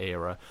that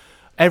era.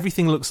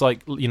 Everything looks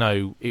like,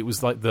 it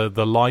was like the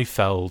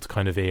Liefeld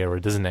kind of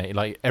era, doesn't it?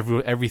 Like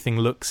everything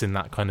looks in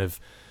that kind of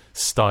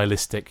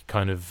stylistic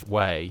kind of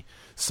way.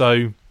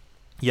 So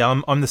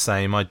yeah, I'm the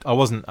same. I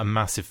wasn't a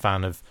massive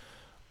fan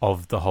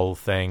of the whole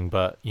thing,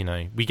 but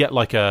we get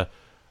like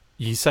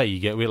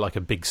we're like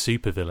a big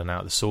supervillain out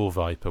of the Saw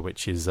Viper,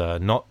 which is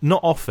not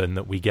often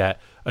that we get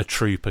a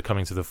trooper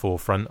coming to the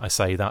forefront. I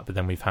say that, but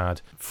then we've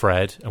had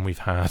Fred, and we've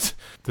had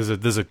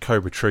there's a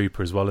Cobra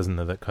Trooper as well, isn't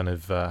there, that kind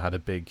of had a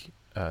big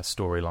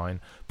storyline.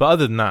 But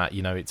other than that,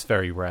 it's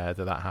very rare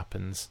that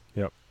happens.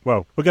 Yep.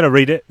 Well, we're going to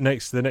read it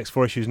the next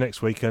 4 issues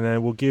next week, and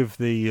then we'll give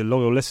the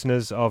loyal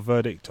listeners our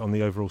verdict on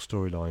the overall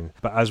storyline.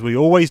 But as we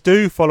always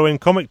do, following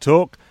Comic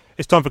Talk,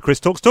 it's time for Chris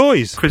Talks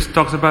Toys. Chris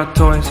talks about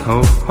toys,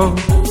 ho ho.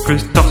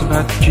 Chris talks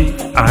about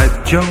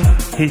G.I. Joe.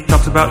 He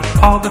talks about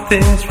all the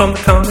things from the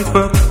comic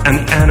book and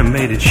the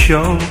animated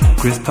show.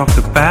 Chris talks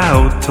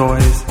about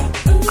toys.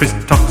 Chris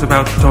talks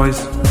about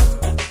toys.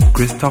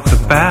 Chris talks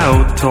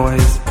about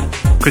toys.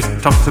 Chris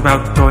talks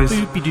about toys.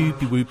 Boopy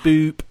doopy whoop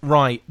boop.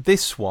 Right,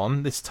 this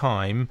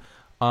time,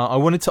 I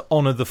wanted to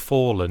honour the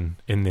fallen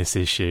in this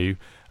issue.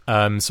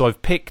 So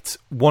I've picked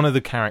one of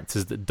the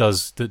characters that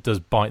does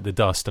bite the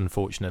dust,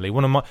 unfortunately.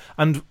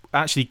 And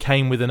actually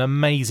came with an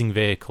amazing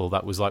vehicle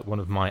that was like one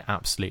of my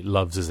absolute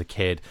loves as a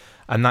kid,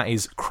 and that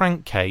is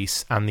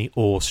Crankcase and the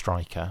Ore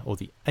Striker, or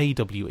the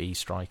AWE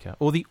Striker,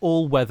 or the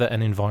All Weather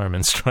and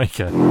Environment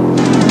Striker.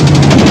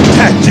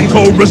 Catching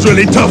Cobra's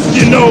really tough,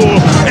 you know,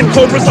 and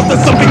Cobra's up to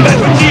something that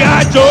with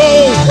G.I.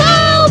 Joe.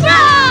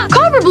 Cobra!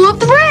 Cobra blew up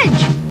the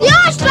bridge. The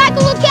Ore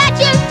Striker will catch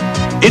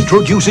him.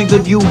 Introducing the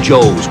new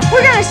Joes.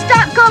 We're gonna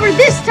stop Cobra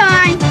this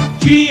time.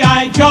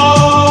 G.I.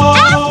 Joe!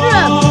 After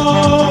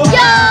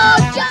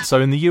him! Joe! So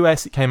in the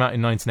US it came out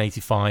in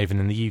 1985, and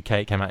in the UK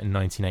it came out in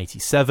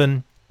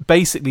 1987.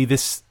 Basically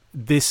this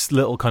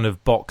little kind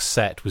of box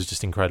set was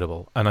just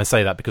incredible, and I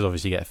say that because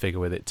obviously you get a figure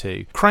with it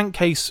too.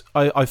 Crankcase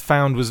I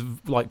found was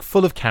like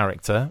full of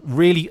character,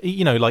 really,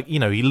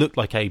 he looked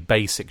like a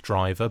basic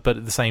driver, but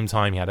at the same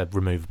time he had a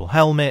removable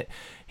helmet,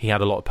 he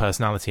had a lot of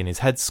personality in his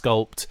head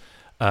sculpt.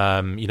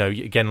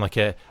 Again, like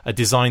a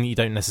design that you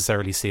don't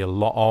necessarily see a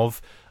lot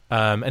of,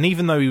 and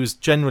even though he was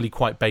generally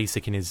quite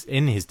basic in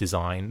his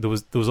design, there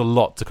was a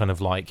lot to kind of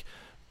like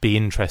be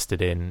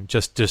interested in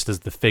just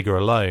as the figure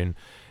alone.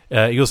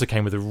 He also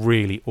came with a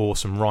really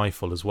awesome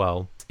rifle as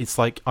well. It's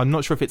like, I'm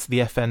not sure if it's the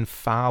FN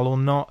FAL or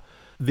not.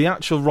 The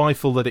actual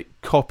rifle that it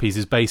copies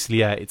is basically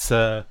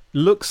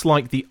looks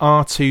like the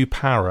R2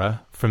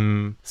 Para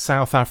from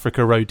South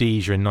Africa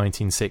Rhodesia in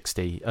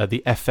 1960,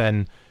 the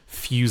FN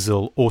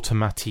Fusil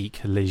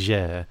Automatique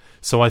Légère.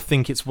 So I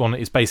think it's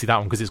basically that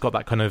one, because it's got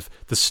that kind of,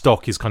 the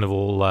stock is kind of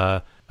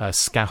all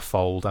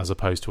scaffold as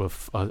opposed to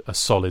a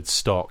solid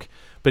stock.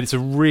 But it's a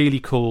really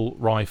cool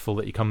rifle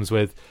that he comes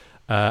with,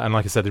 and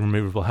like I said, the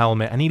removable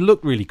helmet, and he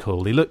looked really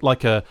cool. He looked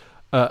like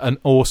an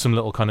awesome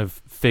little kind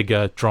of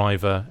figure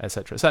driver,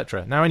 etc.,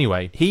 etc. Now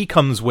anyway, he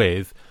comes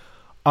with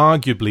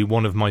arguably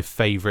one of my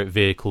favourite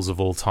vehicles of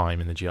all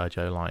time in the G.I.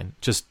 Joe line.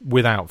 Just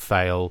without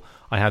fail,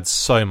 I had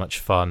so much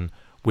fun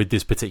with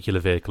this particular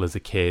vehicle as a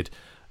kid.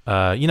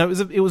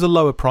 It was a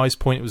lower price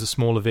point, it was a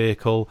smaller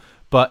vehicle,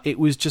 but it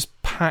was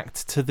just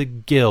packed to the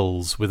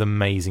gills with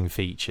amazing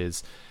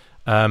features.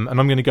 And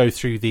I'm going to go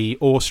through the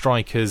Ore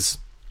Strikers.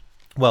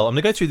 Well, I'm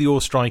going to go through the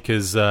Ore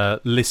Strikers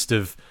list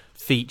of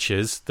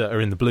features that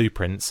are in the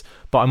blueprints,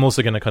 but I'm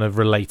also going to kind of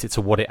relate it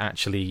to what it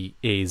actually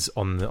is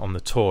on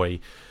the toy.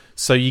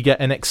 So you get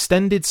an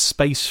extended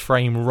space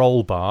frame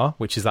roll bar,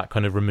 which is that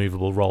kind of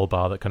removable roll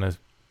bar that kind of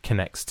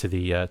connects to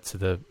the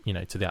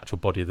actual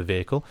body of the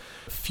vehicle.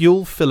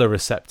 Fuel filler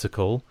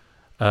receptacle,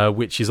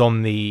 which is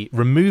on the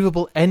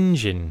removable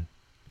engine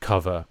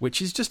cover,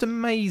 which is just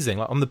amazing.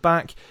 Like on the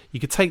back, you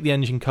could take the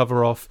engine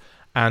cover off,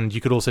 and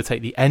you could also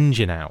take the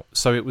engine out.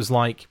 So it was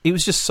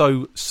just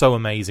so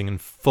amazing and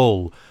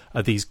full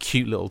of these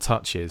cute little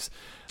touches.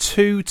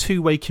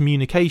 Two-way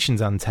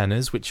communications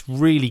antennas, which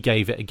really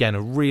gave it again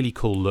a really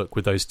cool look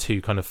with those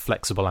two kind of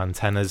flexible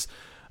antennas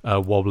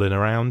wobbling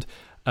around.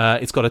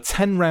 It's got a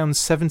 10-round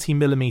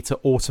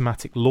 70mm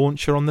automatic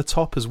launcher on the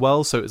top as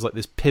well, so it's like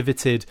this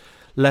pivoted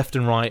left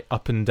and right,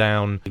 up and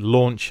down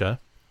launcher.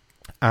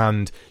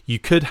 And you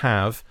could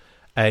have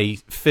a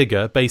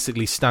figure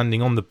basically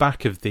standing on the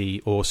back of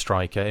the Ore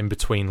Striker in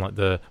between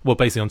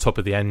basically on top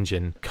of the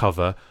engine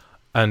cover,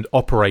 and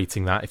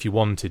operating that if you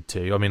wanted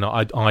to. I mean,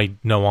 I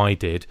know I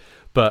did,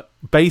 but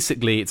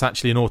basically it's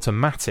actually an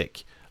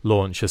automatic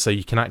launcher, so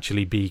you can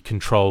actually be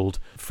controlled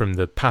from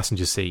the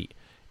passenger seat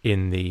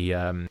in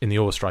the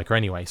Ore Striker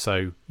anyway.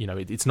 So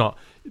it's not,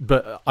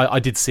 but I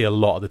did see a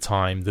lot of the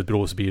time there'd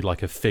also be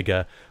like a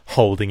figure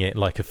holding it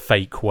like a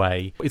fake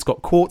way. It's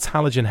got quartz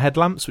halogen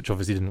headlamps, which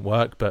obviously didn't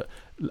work, but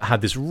had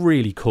this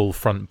really cool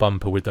front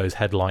bumper with those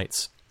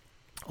headlights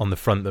on the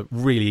front that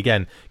really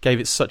again gave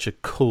it such a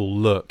cool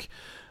look.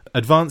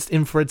 Advanced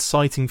infrared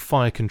sighting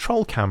fire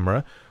control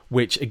camera,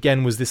 which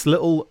again was this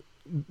little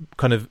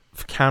kind of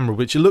camera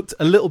which looked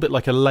a little bit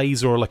like a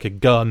laser or like a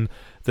gun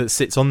that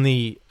sits on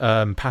the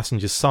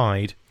passenger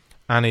side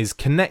and is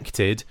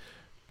connected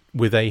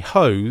with a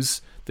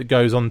hose that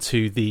goes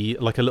onto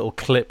like a little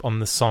clip on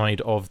the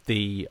side of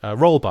the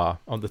roll bar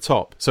on the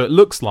top. So it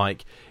looks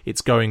like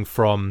it's going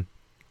from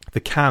the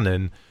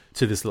cannon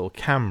to this little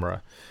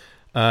camera.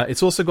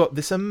 It's also got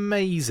this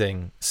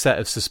amazing set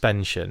of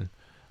suspension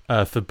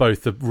for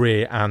both the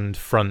rear and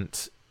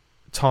front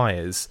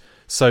tyres.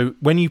 So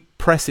when you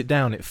press it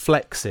down, it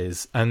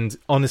flexes, and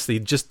honestly,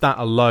 just that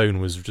alone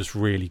was just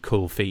really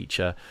cool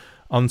feature.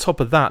 On top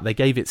of that, they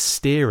gave it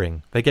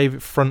steering. They gave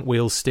it front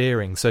wheel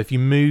steering. So if you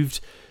moved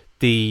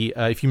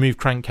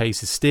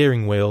Crankcase's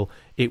steering wheel,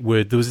 there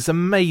was this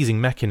amazing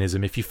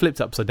mechanism. If you flipped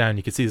it upside down,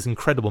 you could see this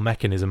incredible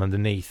mechanism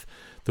underneath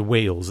the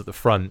wheels at the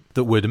front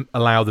that would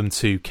allow them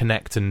to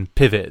connect and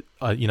pivot,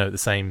 at the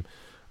same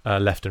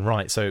left and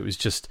right. So it was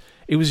just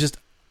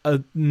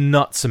a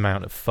nuts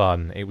amount of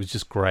fun. It was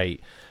just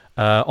great.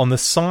 On the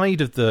side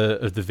of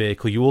the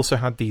vehicle, you also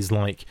had these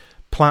like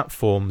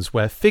platforms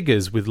where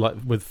figures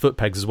with foot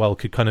pegs as well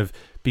could kind of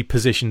be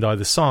positioned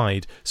either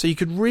side, so you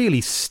could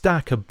really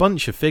stack a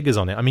bunch of figures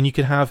on it. I mean, you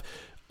could have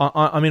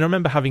I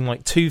remember having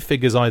like 2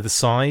 figures either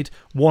side,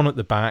 one at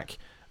the back,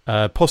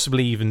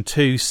 possibly even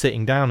 2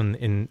 sitting down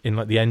in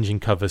like the engine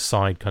cover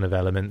side kind of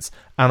elements,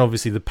 and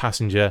obviously the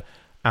passenger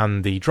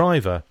and the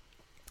driver.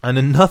 And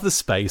another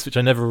space, which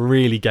I never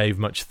really gave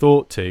much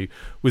thought to,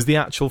 was the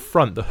actual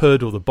front, the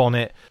hood or the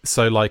bonnet.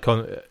 So like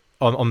on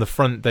the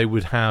front they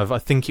would have, I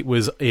think it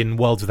was in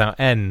Worlds Without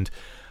End,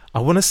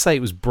 I want to say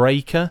it was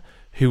Breaker,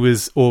 who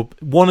was, or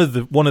one of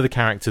the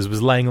characters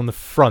was laying on the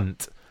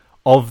front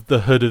of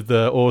the hood of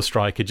the Ore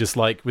Striker, just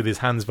like with his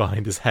hands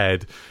behind his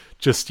head,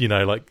 just, you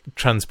know, like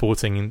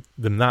transporting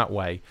them that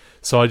way.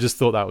 So I just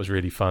thought that was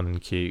really fun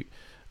and cute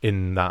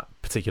in that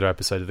particular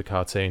episode of the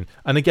cartoon.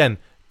 And again,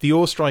 the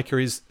Ore Striker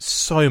is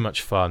so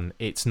much fun,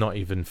 it's not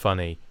even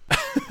funny.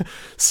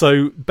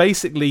 So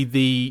basically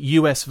the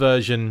US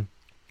version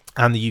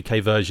and the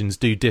UK versions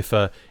do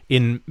differ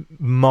in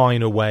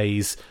minor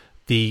ways.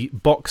 The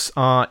box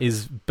art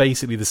is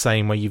basically the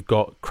same, where you've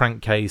got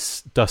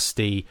Crankcase,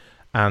 Dusty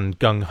and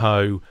Gung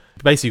Ho.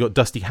 Basically you've got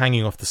Dusty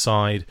hanging off the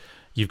side,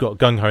 you've got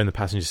Gung Ho in the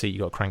passenger seat,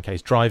 you've got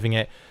Crankcase driving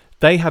it.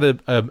 They had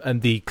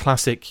the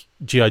classic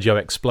G.I. Joe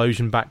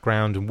explosion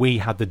background, and we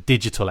had the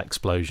digital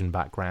explosion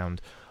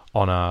background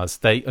on ours.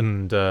 Like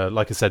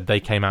I said, they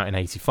came out in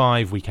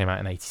 85, we came out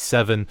in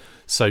 87,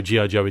 so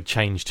G.I. Joe had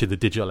changed to the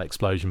digital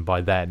explosion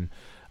by then.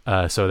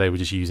 So they were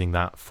just using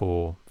that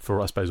for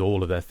I suppose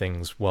all of their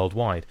things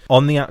worldwide.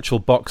 On the actual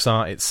box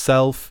art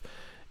itself,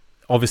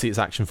 obviously it's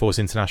Action Force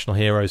International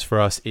Heroes for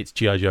us, it's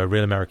G.I. Joe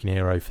Real American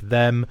Hero for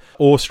them,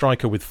 Ore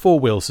Striker with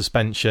 4-wheel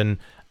suspension,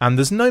 and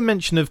there's no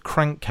mention of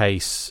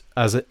Crankcase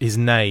as his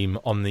name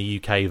on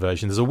the UK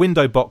version. There's a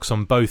window box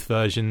on both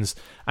versions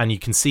and you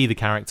can see the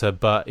character,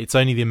 but it's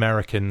only the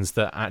Americans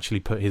that actually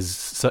put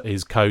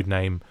his code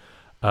name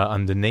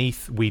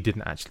underneath. We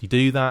didn't actually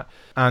do that.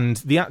 And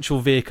the actual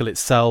vehicle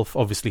itself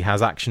obviously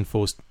has Action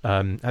Force,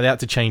 they had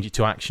to change it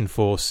to Action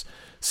Force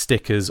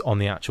stickers on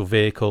the actual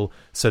vehicle,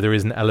 so there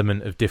is an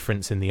element of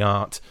difference in the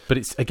art, but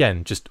it's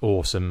again just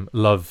awesome.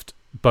 Loved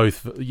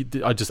both.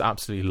 I just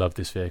absolutely love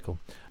this vehicle.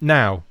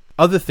 Now,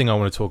 other thing I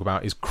want to talk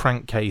about is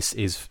Crankcase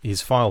is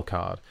his file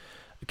card,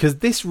 because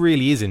this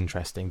really is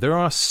interesting. There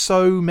are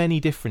so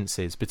many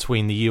differences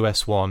between the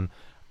US one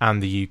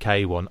and the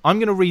UK one. I'm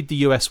going to read the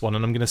US one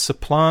and I'm going to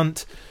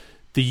supplant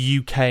the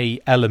UK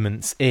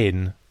elements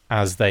in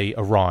as they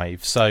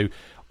arrive. So,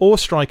 Ore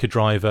Striker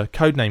driver,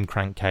 codename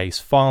Crankcase,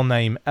 file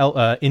name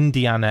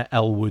Indiana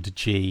Elwood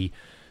G.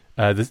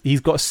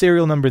 He's got a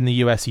serial number in the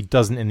US, he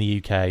doesn't in the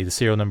UK. The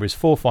serial number is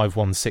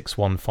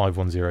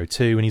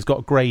 451615102, and he's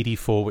got grade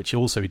E4, which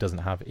also he doesn't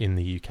have in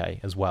the UK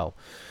as well.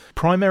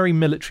 Primary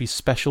military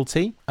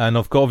specialty, and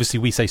I've got, obviously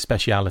we say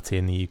speciality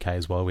in the UK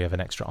as well, we have an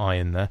extra I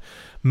in there.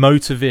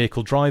 Motor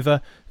vehicle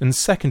driver, and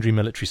secondary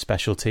military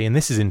specialty, and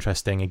this is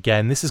interesting,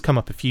 again, this has come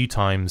up a few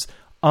times,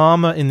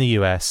 armour in the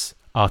US,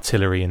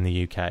 artillery in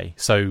the UK.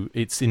 So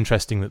it's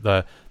interesting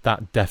that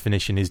that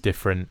definition is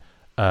different,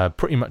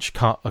 pretty much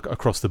cut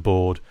across the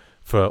board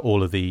for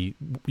all of the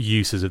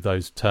uses of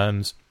those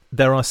terms.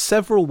 There are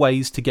several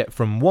ways to get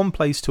from one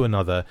place to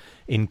another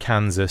in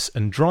Kansas,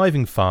 and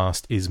driving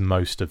fast is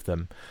most of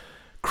them.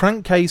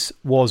 Crankcase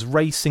was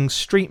racing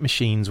street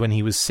machines when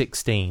he was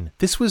 16.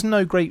 This was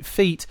no great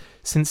feat,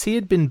 since he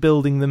had been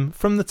building them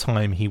from the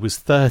time he was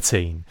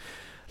 13.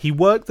 He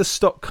worked the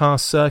stock car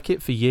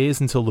circuit for years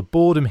until the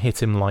boredom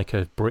hit him like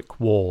a brick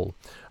wall.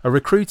 A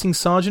recruiting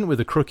sergeant with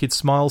a crooked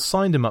smile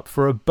signed him up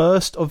for a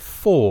burst of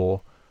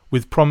 4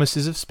 with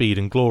promises of speed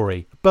and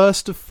glory. A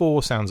burst of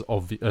 4 sounds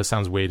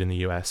weird in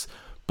the US,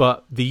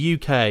 but the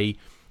UK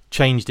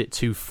changed it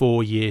to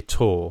 4-year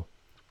tour.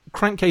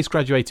 Crankcase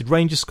graduated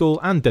Ranger School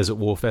and Desert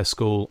Warfare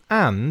School,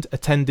 and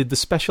attended the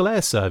Special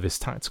Air Service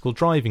Tactical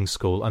Driving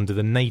School under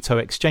the NATO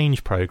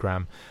Exchange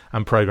Programme.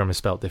 And programme is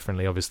spelt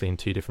differently, obviously, in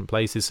 2 different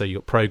places. So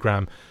you've got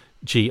programme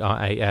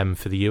GRAM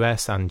for the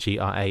US and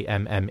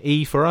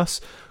GRAMME for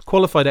us.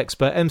 Qualified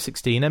Expert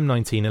M16,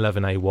 M19,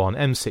 11A1,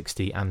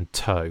 M60 and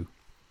TOW.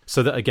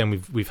 So that,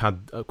 again, we've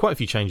had quite a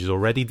few changes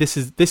already. This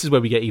is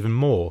where we get even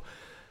more.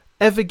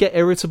 Ever get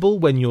irritable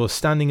when you're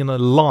standing in a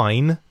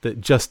line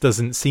that just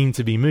doesn't seem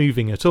to be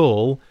moving at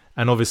all?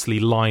 And obviously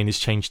line is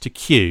changed to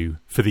Q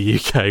for the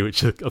UK,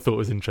 which I thought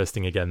was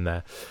interesting again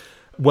there.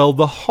 Well,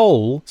 the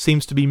whole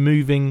seems to be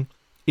moving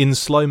in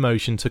slow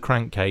motion to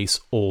Crankcase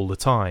all the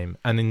time.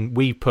 And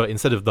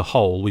instead of the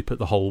whole, we put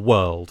the whole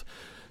world.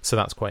 So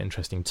that's quite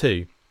interesting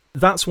too.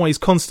 That's why he's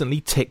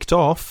constantly ticked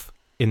off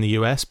in the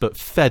US, but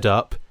fed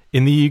up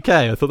in the UK.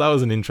 I thought that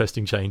was an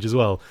interesting change as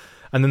well.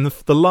 And then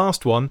the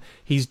last one,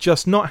 he's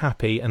just not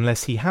happy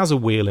unless he has a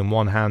wheel in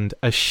one hand,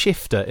 a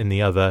shifter in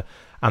the other,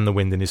 and the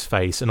wind in his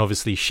face. And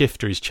obviously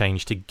shifter is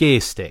changed to gear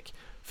stick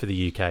for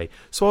the UK.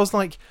 So I was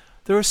like,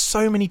 there are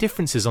so many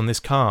differences on this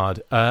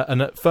card.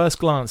 And at first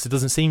glance, it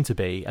doesn't seem to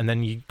be. And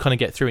then you kind of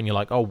get through it and you're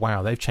like, oh,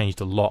 wow, they've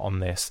changed a lot on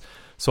this.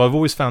 So I've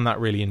always found that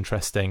really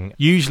interesting.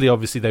 Usually,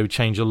 obviously, they would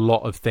change a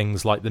lot of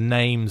things like the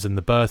names and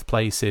the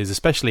birthplaces,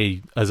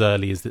 especially as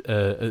early as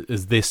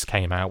this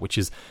came out, which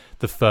is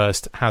the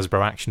first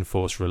Hasbro Action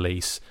Force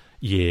release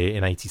year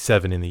in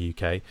 '87 in the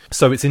UK.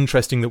 So it's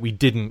interesting that we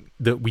didn't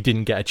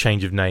get a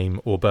change of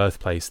name or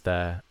birthplace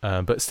there,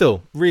 but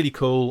still really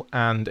cool.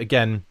 And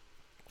again,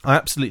 I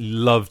absolutely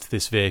loved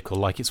this vehicle.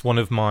 Like, it's one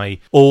of my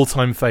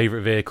all-time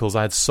favourite vehicles.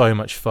 I had so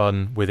much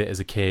fun with it as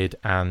a kid,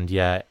 and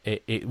yeah,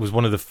 it was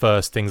one of the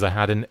first things I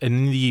had. And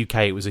in the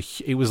UK, it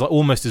was like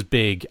almost as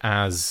big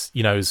as,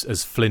 you know,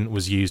 as Flint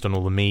was used on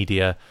all the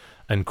media,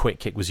 and Quick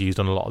Kick was used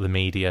on a lot of the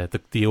media.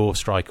 The Ore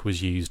Striker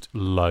was used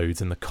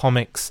loads in the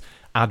comics,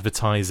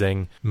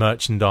 advertising,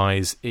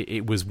 merchandise.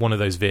 It was one of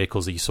those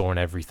vehicles that you saw in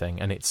everything,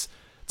 and it's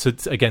to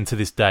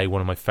this day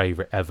one of my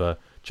favourite ever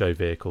Joe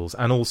vehicles.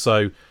 And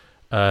also,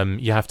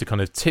 you have to kind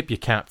of tip your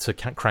cap to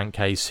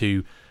Crankcase,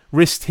 who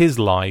risked his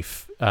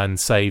life and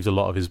saved a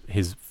lot of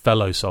his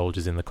fellow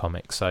soldiers in the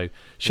comics. So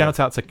shout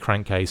out to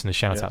Crankcase and a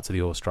shout out to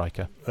the Ore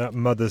Striker. That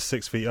mother's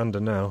 6 feet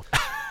under now.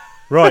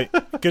 Right,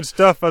 good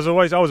stuff as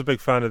always. I was a big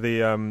fan of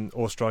the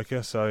Ore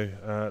Striker, so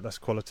that's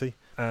quality.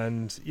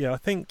 And yeah, I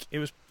think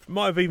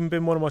might have even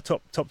been one of my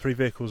top 3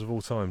 vehicles of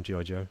all time,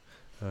 G.I. Joe.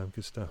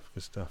 Good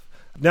stuff.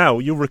 Now,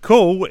 you'll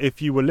recall,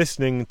 if you were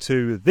listening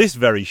to this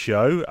very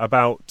show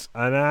about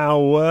an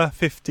hour,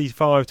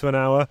 55 to an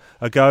hour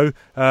ago,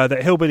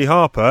 that Hillbilly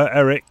Harper,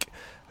 Eric,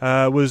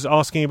 was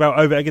asking about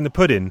over-egging the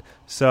pudding.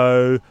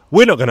 So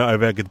we're not going to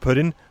over-egg the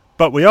pudding,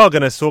 but we are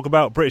going to talk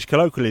about British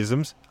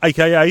colloquialisms,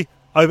 a.k.a.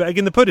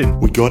 over-egging the pudding.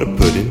 We got a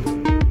pudding,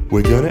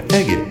 we're going to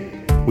egg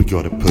it. We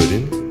got a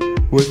pudding,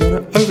 we're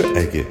going to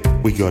over-egg it.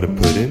 We got a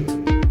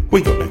pudding,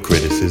 we got no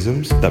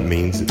criticisms. That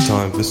means it's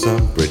time for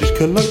some British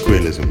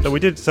colloquialisms.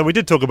 So we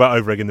did talk about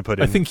over-egging the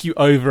pudding. I think you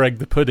over-egged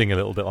the pudding a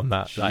little bit on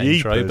that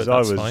intro, but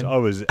that's fine. I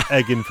was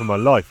egging for my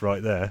life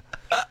right there.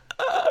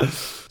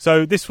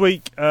 So this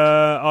week,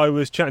 I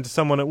was chatting to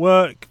someone at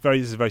work.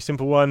 This is a very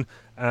simple one,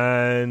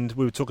 and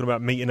we were talking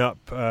about meeting up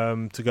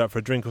to go out for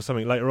a drink or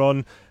something later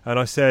on. And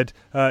I said,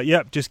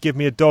 "Yep, just give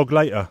me a dog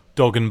later."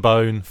 Dog and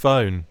bone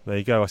phone. There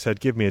you go. I said,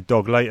 "Give me a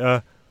dog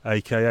later."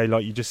 AKA,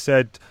 like you just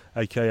said,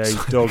 AKA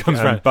dog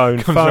and bone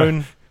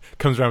phone.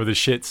 Comes around with a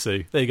Shih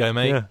Tzu. There you go,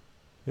 mate.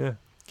 Yeah.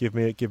 Give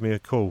me a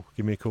call.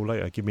 Give me a call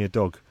later. Give me a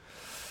dog.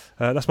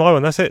 That's my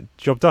one. That's it.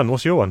 Job done.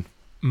 What's your one?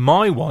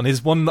 My one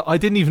is one that I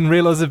didn't even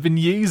realise I've been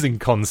using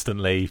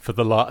constantly for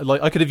the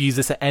like. I could have used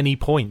this at any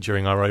point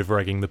during our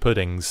over-egging the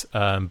puddings,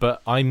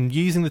 but I'm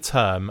using the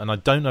term, and I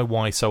don't know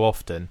why so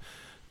often.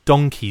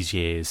 Donkey's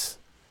years,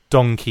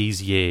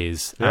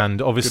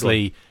 and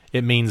obviously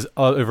it means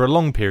over a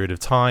long period of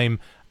time.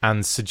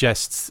 And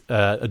suggests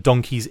a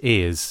donkey's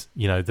ears,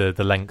 you know,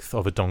 the length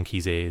of a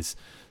donkey's ears.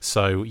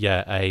 So,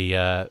 yeah,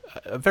 a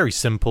very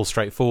simple,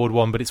 straightforward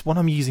one, but it's one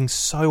I'm using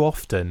so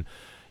often.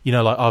 You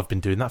know, like, I've been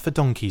doing that for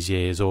donkey's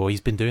years, or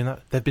he's been doing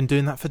that, they've been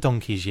doing that for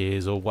donkey's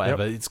years, or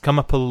whatever. Yep. It's come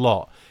up a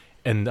lot.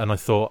 And I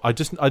thought, I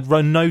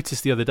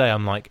noticed the other day,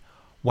 I'm like,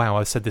 wow,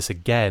 I said this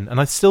again.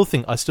 And I still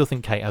think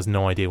Kate has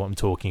no idea what I'm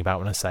talking about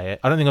when I say it.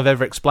 I don't think I've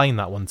ever explained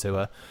that one to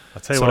her.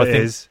 I'll tell you what it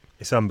is.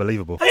 It's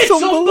unbelievable. It's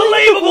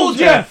unbelievable,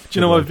 Jeff. Do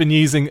you know what I've been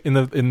using in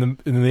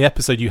the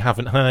episode you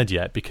haven't heard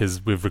yet,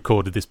 because we've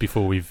recorded this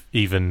before we've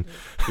even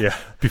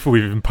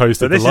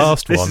posted the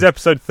last one. This is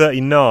episode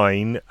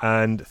 39,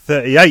 and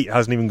 38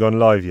 hasn't even gone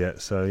live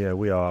yet. So yeah,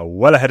 we are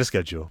well ahead of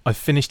schedule. I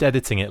finished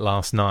editing it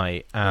last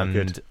night,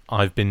 and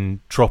I've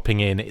been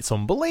dropping in "It's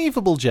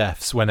unbelievable,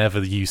 Jeffs"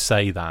 whenever you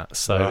say that.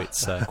 So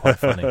it's quite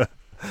funny.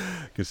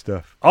 Good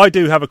stuff. I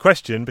do have a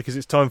question, because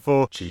it's time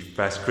for Chief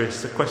Ask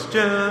Chris a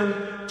Question.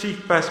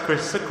 Chief Ask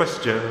Chris a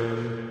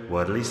Question.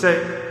 What'll he say?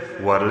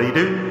 What'll he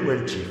do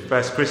when Chief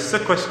asks Chris a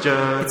question?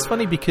 It's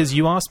funny because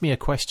you asked me a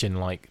question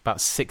like about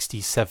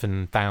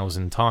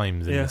 67,000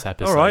 times in this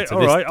episode. All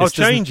right. I'll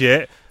change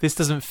it. This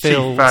doesn't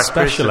feel Chief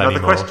special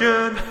anymore. Chris,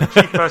 another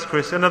question. Chief asks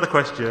Chris another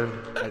question,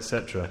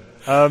 etc.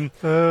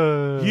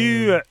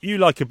 You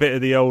like a bit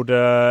of the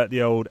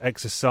old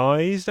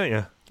exercise, don't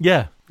you?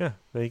 Yeah. Yeah,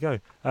 there you go.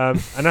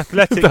 An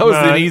athletic that was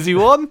an easy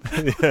one.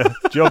 Yeah,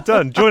 job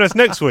done. Join us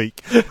next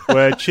week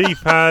where Chief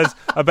has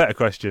a better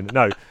question.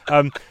 No,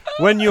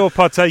 when you're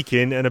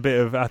partaking in a bit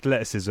of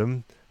athleticism,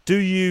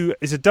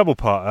 it's a double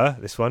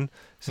parter, this one.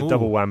 It's a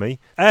double whammy.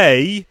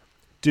 A,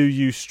 do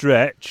you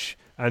stretch?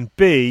 And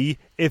B,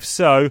 if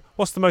so,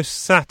 what's the most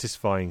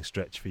satisfying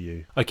stretch for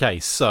you? Okay,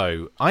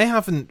 so I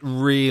haven't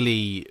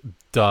really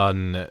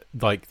done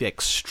like the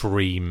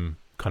extreme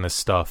kind of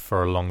stuff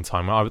for a long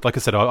time. Like I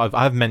said,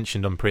 I've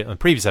mentioned on the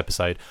previous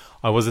episode,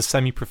 I was a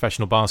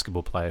semi-professional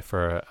basketball player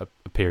for a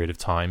period of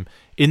time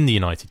in the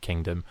United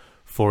Kingdom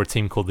for a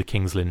team called the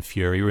Kings Lynn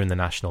Fury. We were in the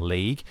National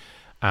League,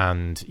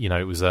 and you know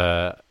it was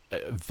a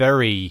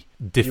very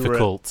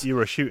difficult. You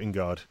were a shooting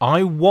guard.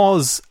 I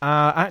was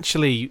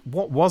actually.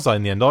 What was I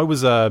in the end? I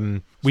was.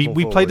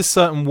 We played a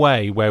certain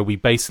way where we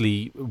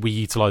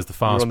utilised the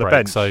fast break.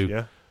 Bench, so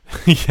yeah.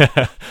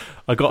 yeah,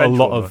 I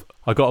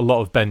got a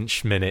lot of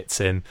bench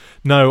minutes in.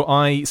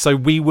 So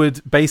we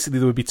would basically,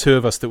 there would be two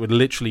of us that would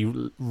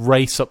literally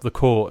race up the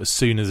court as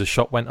soon as a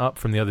shot went up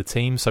from the other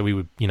team. So we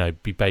would,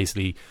 be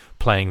basically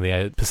playing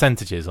the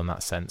percentages on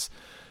that sense.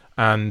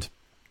 And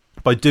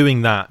by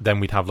doing that,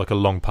 then we'd have like a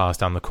long pass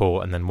down the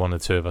court, and then one or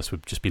two of us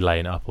would just be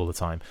laying it up all the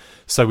time.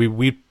 So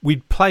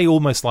we'd play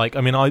almost like,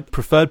 I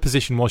preferred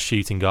position was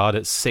shooting guard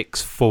at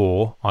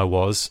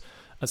 6'4".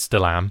 I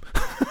still am.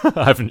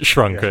 I haven't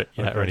shrunk it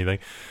yet or anything.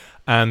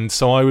 And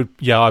so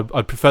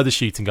I'd prefer the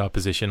shooting guard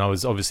position. I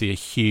was obviously a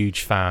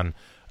huge fan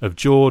of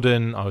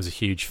Jordan. I was a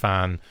huge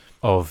fan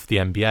of the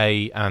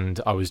NBA,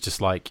 and I was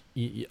just like,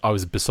 I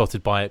was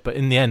besotted by it. But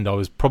in the end, I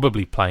was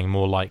probably playing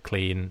more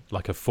likely in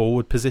like a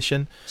forward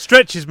position.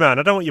 Stretches, man.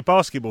 I don't want your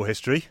basketball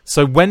history.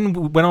 So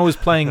when I was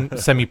playing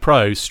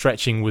semi-pro,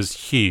 stretching was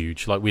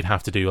huge. Like, we'd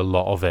have to do a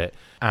lot of it.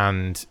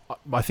 And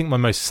I think my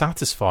most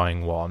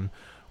satisfying one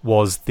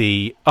was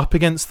the up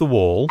against the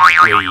wall,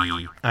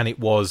 and it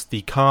was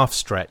the calf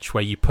stretch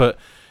where you put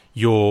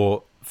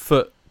your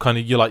foot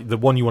you're like the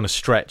one you want to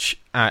stretch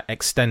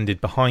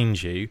extended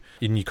behind you,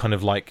 and you kind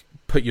of like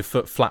put your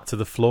foot flat to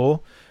the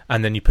floor,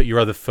 and then you put your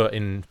other foot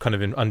in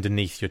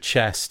underneath your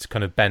chest,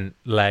 kind of bent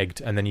legged,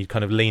 and then you'd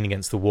kind of lean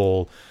against the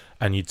wall,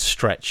 and you'd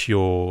stretch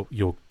your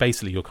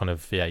basically your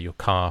your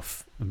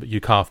calf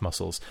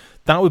muscles.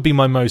 That would be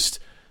my most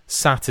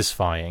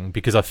satisfying,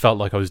 because I felt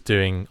like I was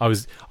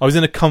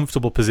in a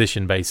comfortable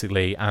position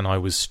basically, and I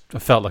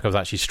felt like I was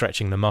actually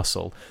stretching the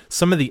muscle.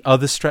 Some of the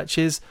other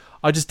stretches,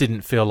 I just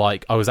didn't feel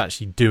like I was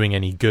actually doing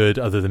any good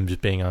other than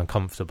just being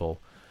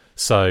uncomfortable.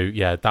 So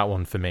yeah, that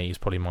one for me is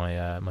probably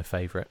my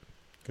favourite.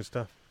 Good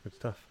stuff.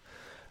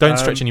 Don't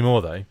stretch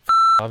anymore though.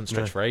 I haven't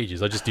stretched for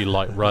ages. I just do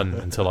light run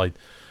and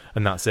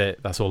that's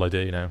it. That's all I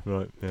do now.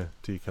 Right, yeah,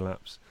 till you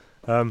collapse.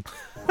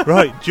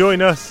 Right,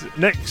 join us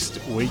next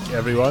week,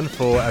 everyone,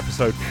 for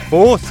episode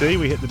 40.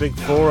 We hit the big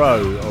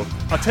 4-0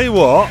 of... I'll tell you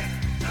what,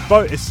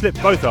 it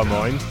slipped both our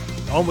minds.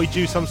 Aren't we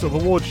due some sort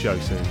of award show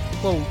soon?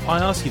 Well, I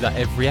ask you that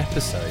every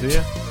episode. Do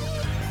you?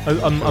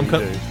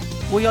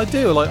 Well, yeah, I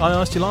do. Like, I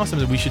asked you last time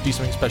that we should do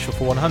something special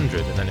for 100,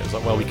 and then it was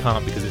like, well, we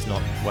can't because it's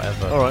not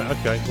whatever. All right,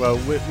 okay. Well,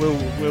 we'll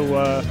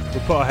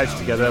put our heads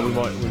together. We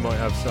might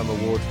have some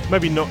awards.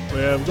 Maybe not.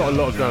 We've got a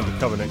lot of ground to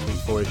cover next week.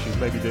 4 issues.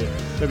 Maybe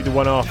the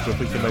one after,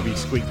 if we can maybe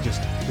squeak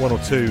just 1 or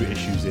 2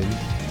 issues in,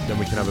 then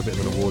we can have a bit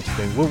of an awards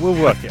thing. We'll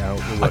work it out.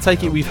 I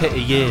take it we've hit a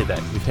year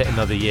then. We've hit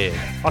another year.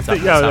 I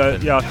think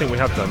I think we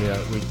have done. Yeah,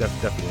 we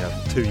definitely have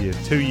 2 years.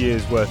 2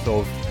 years worth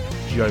of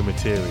Joe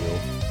material.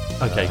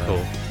 Okay,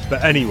 cool.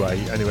 But anyway,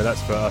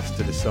 that's for us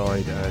to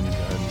decide and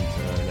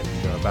let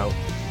you know about.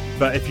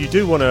 But if you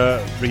do want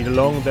to read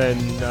along, then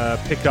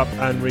pick up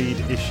and read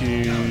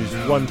issues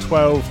 1,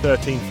 12,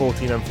 13,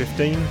 14 and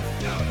 15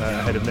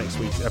 ahead of next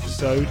week's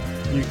episode.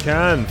 You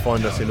can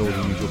find us in all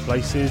the usual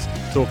places.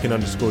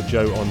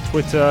 Talking_Joe on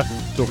Twitter,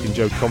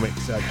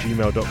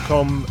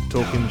 TalkingJoeComics@gmail.com,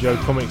 Talking Joe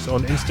Comics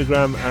on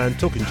Instagram, and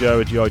Talking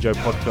Joe, a G.I. Joe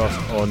podcast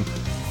on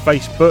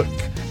Facebook.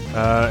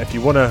 If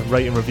you want to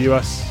rate and review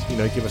us,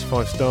 give us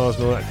 5 stars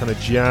and all that kind of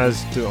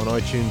jazz, do it on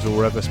iTunes or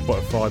wherever,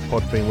 Spotify,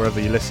 Podbean, wherever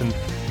you listen.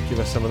 Give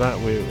us some of that.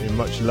 We're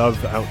much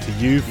love out to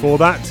you for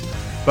that.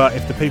 But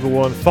if the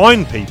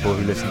fine people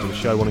who listen to the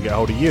show want to get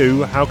hold of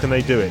you, how can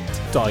they do it?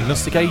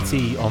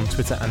 Diagnostic80 on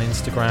Twitter and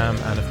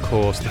Instagram, and of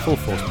course the Full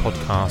Force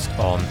podcast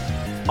on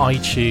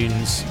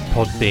iTunes,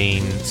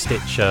 Podbean,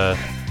 Stitcher,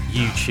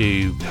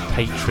 YouTube,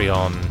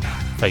 Patreon,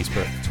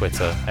 Facebook,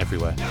 Twitter,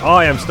 everywhere.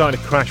 I am starting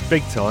to crash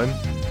big time.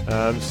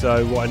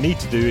 So what I need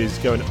to do is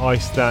go and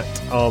ice that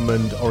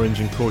almond, orange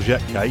and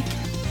courgette cake,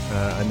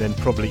 and then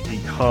probably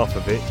eat half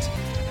of it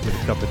with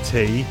a cup of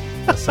tea.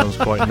 That sounds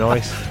quite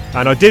nice.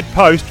 And I did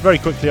post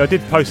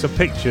some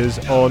pictures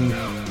on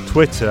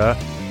Twitter.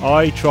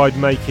 I tried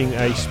making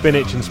a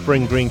spinach and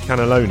spring green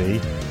cannelloni,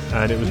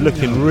 and it was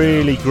looking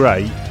really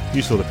great.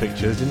 You saw the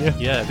pictures, didn't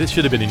you? Yeah, this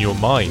should have been in your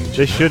mind.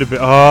 This should have been...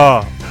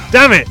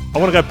 damn it! I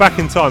want to go back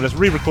in time. Let's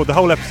re-record the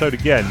whole episode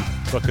again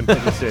so I can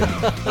put this in.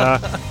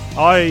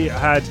 I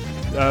had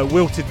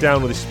wilted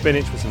down all this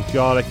spinach with some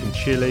garlic and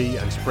chilli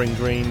and spring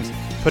greens,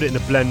 put it in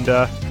a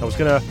blender. I was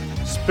going to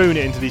spoon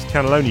it into these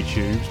cannelloni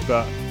tubes,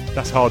 but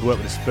that's hard work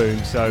with a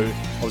spoon, so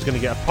I was going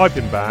to get a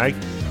piping bag,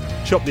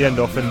 chop the end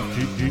off and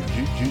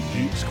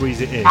squeeze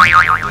it in.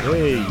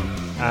 Hey.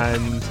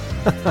 And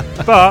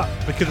but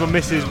because my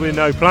missus, with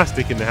no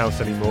plastic in the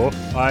house anymore,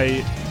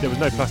 there was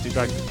no plastic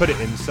bag to put it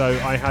in, so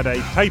I had a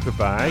paper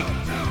bag,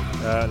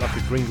 like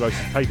a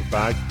greengrocer's paper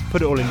bag,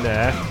 put it all in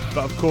there.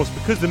 But of course,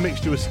 because the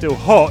mixture was still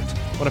hot,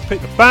 when I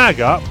picked the bag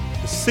up,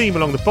 the seam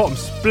along the bottom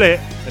split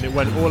and it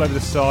went all over the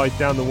side,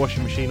 down the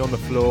washing machine, on the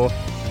floor,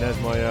 and there's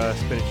my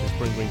spinach and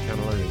spring green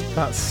cannelloni.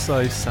 That's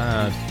so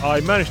sad.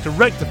 I managed to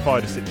rectify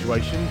the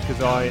situation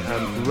because I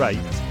am great.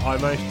 I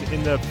managed to,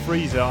 in the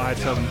freezer, I had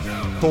some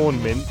corn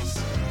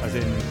mince, as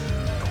in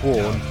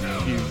corn,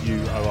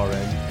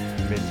 Q-U-O-R-N,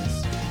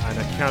 mince, and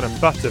a can of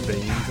butter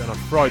beans, and I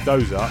fried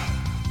those up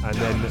and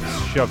then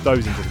shoved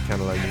those into the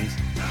cannellonis,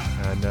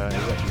 and it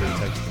was actually really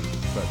tasty.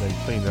 But then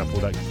cleaning up all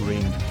that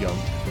green gunk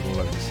from all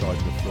over the side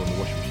of the floor, and the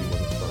washing machine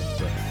wasn't fun.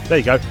 But there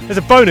you go. There's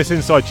a bonus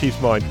inside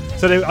Chief's mind.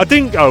 So I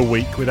didn't go a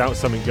week without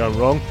something going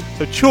wrong.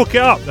 So chalk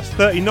it up. That's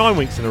 39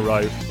 weeks in a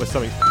row where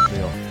something f***ed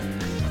me off.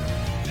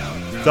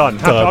 Done.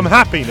 I'm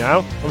happy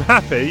now. I'm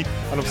happy,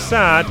 and I'm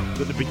sad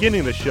that at the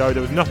beginning of the show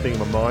there was nothing in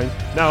my mind.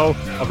 Now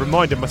I've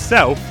reminded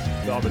myself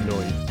that I'm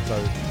annoyed. So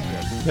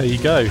yeah. There you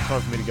go. Time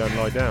for me to go and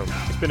lie down.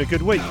 It's been a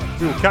good week.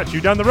 We will catch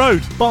you down the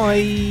road. Bye.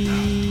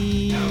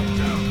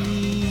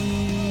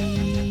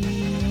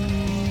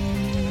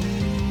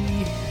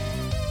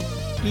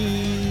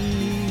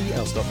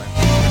 I'll stop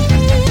now.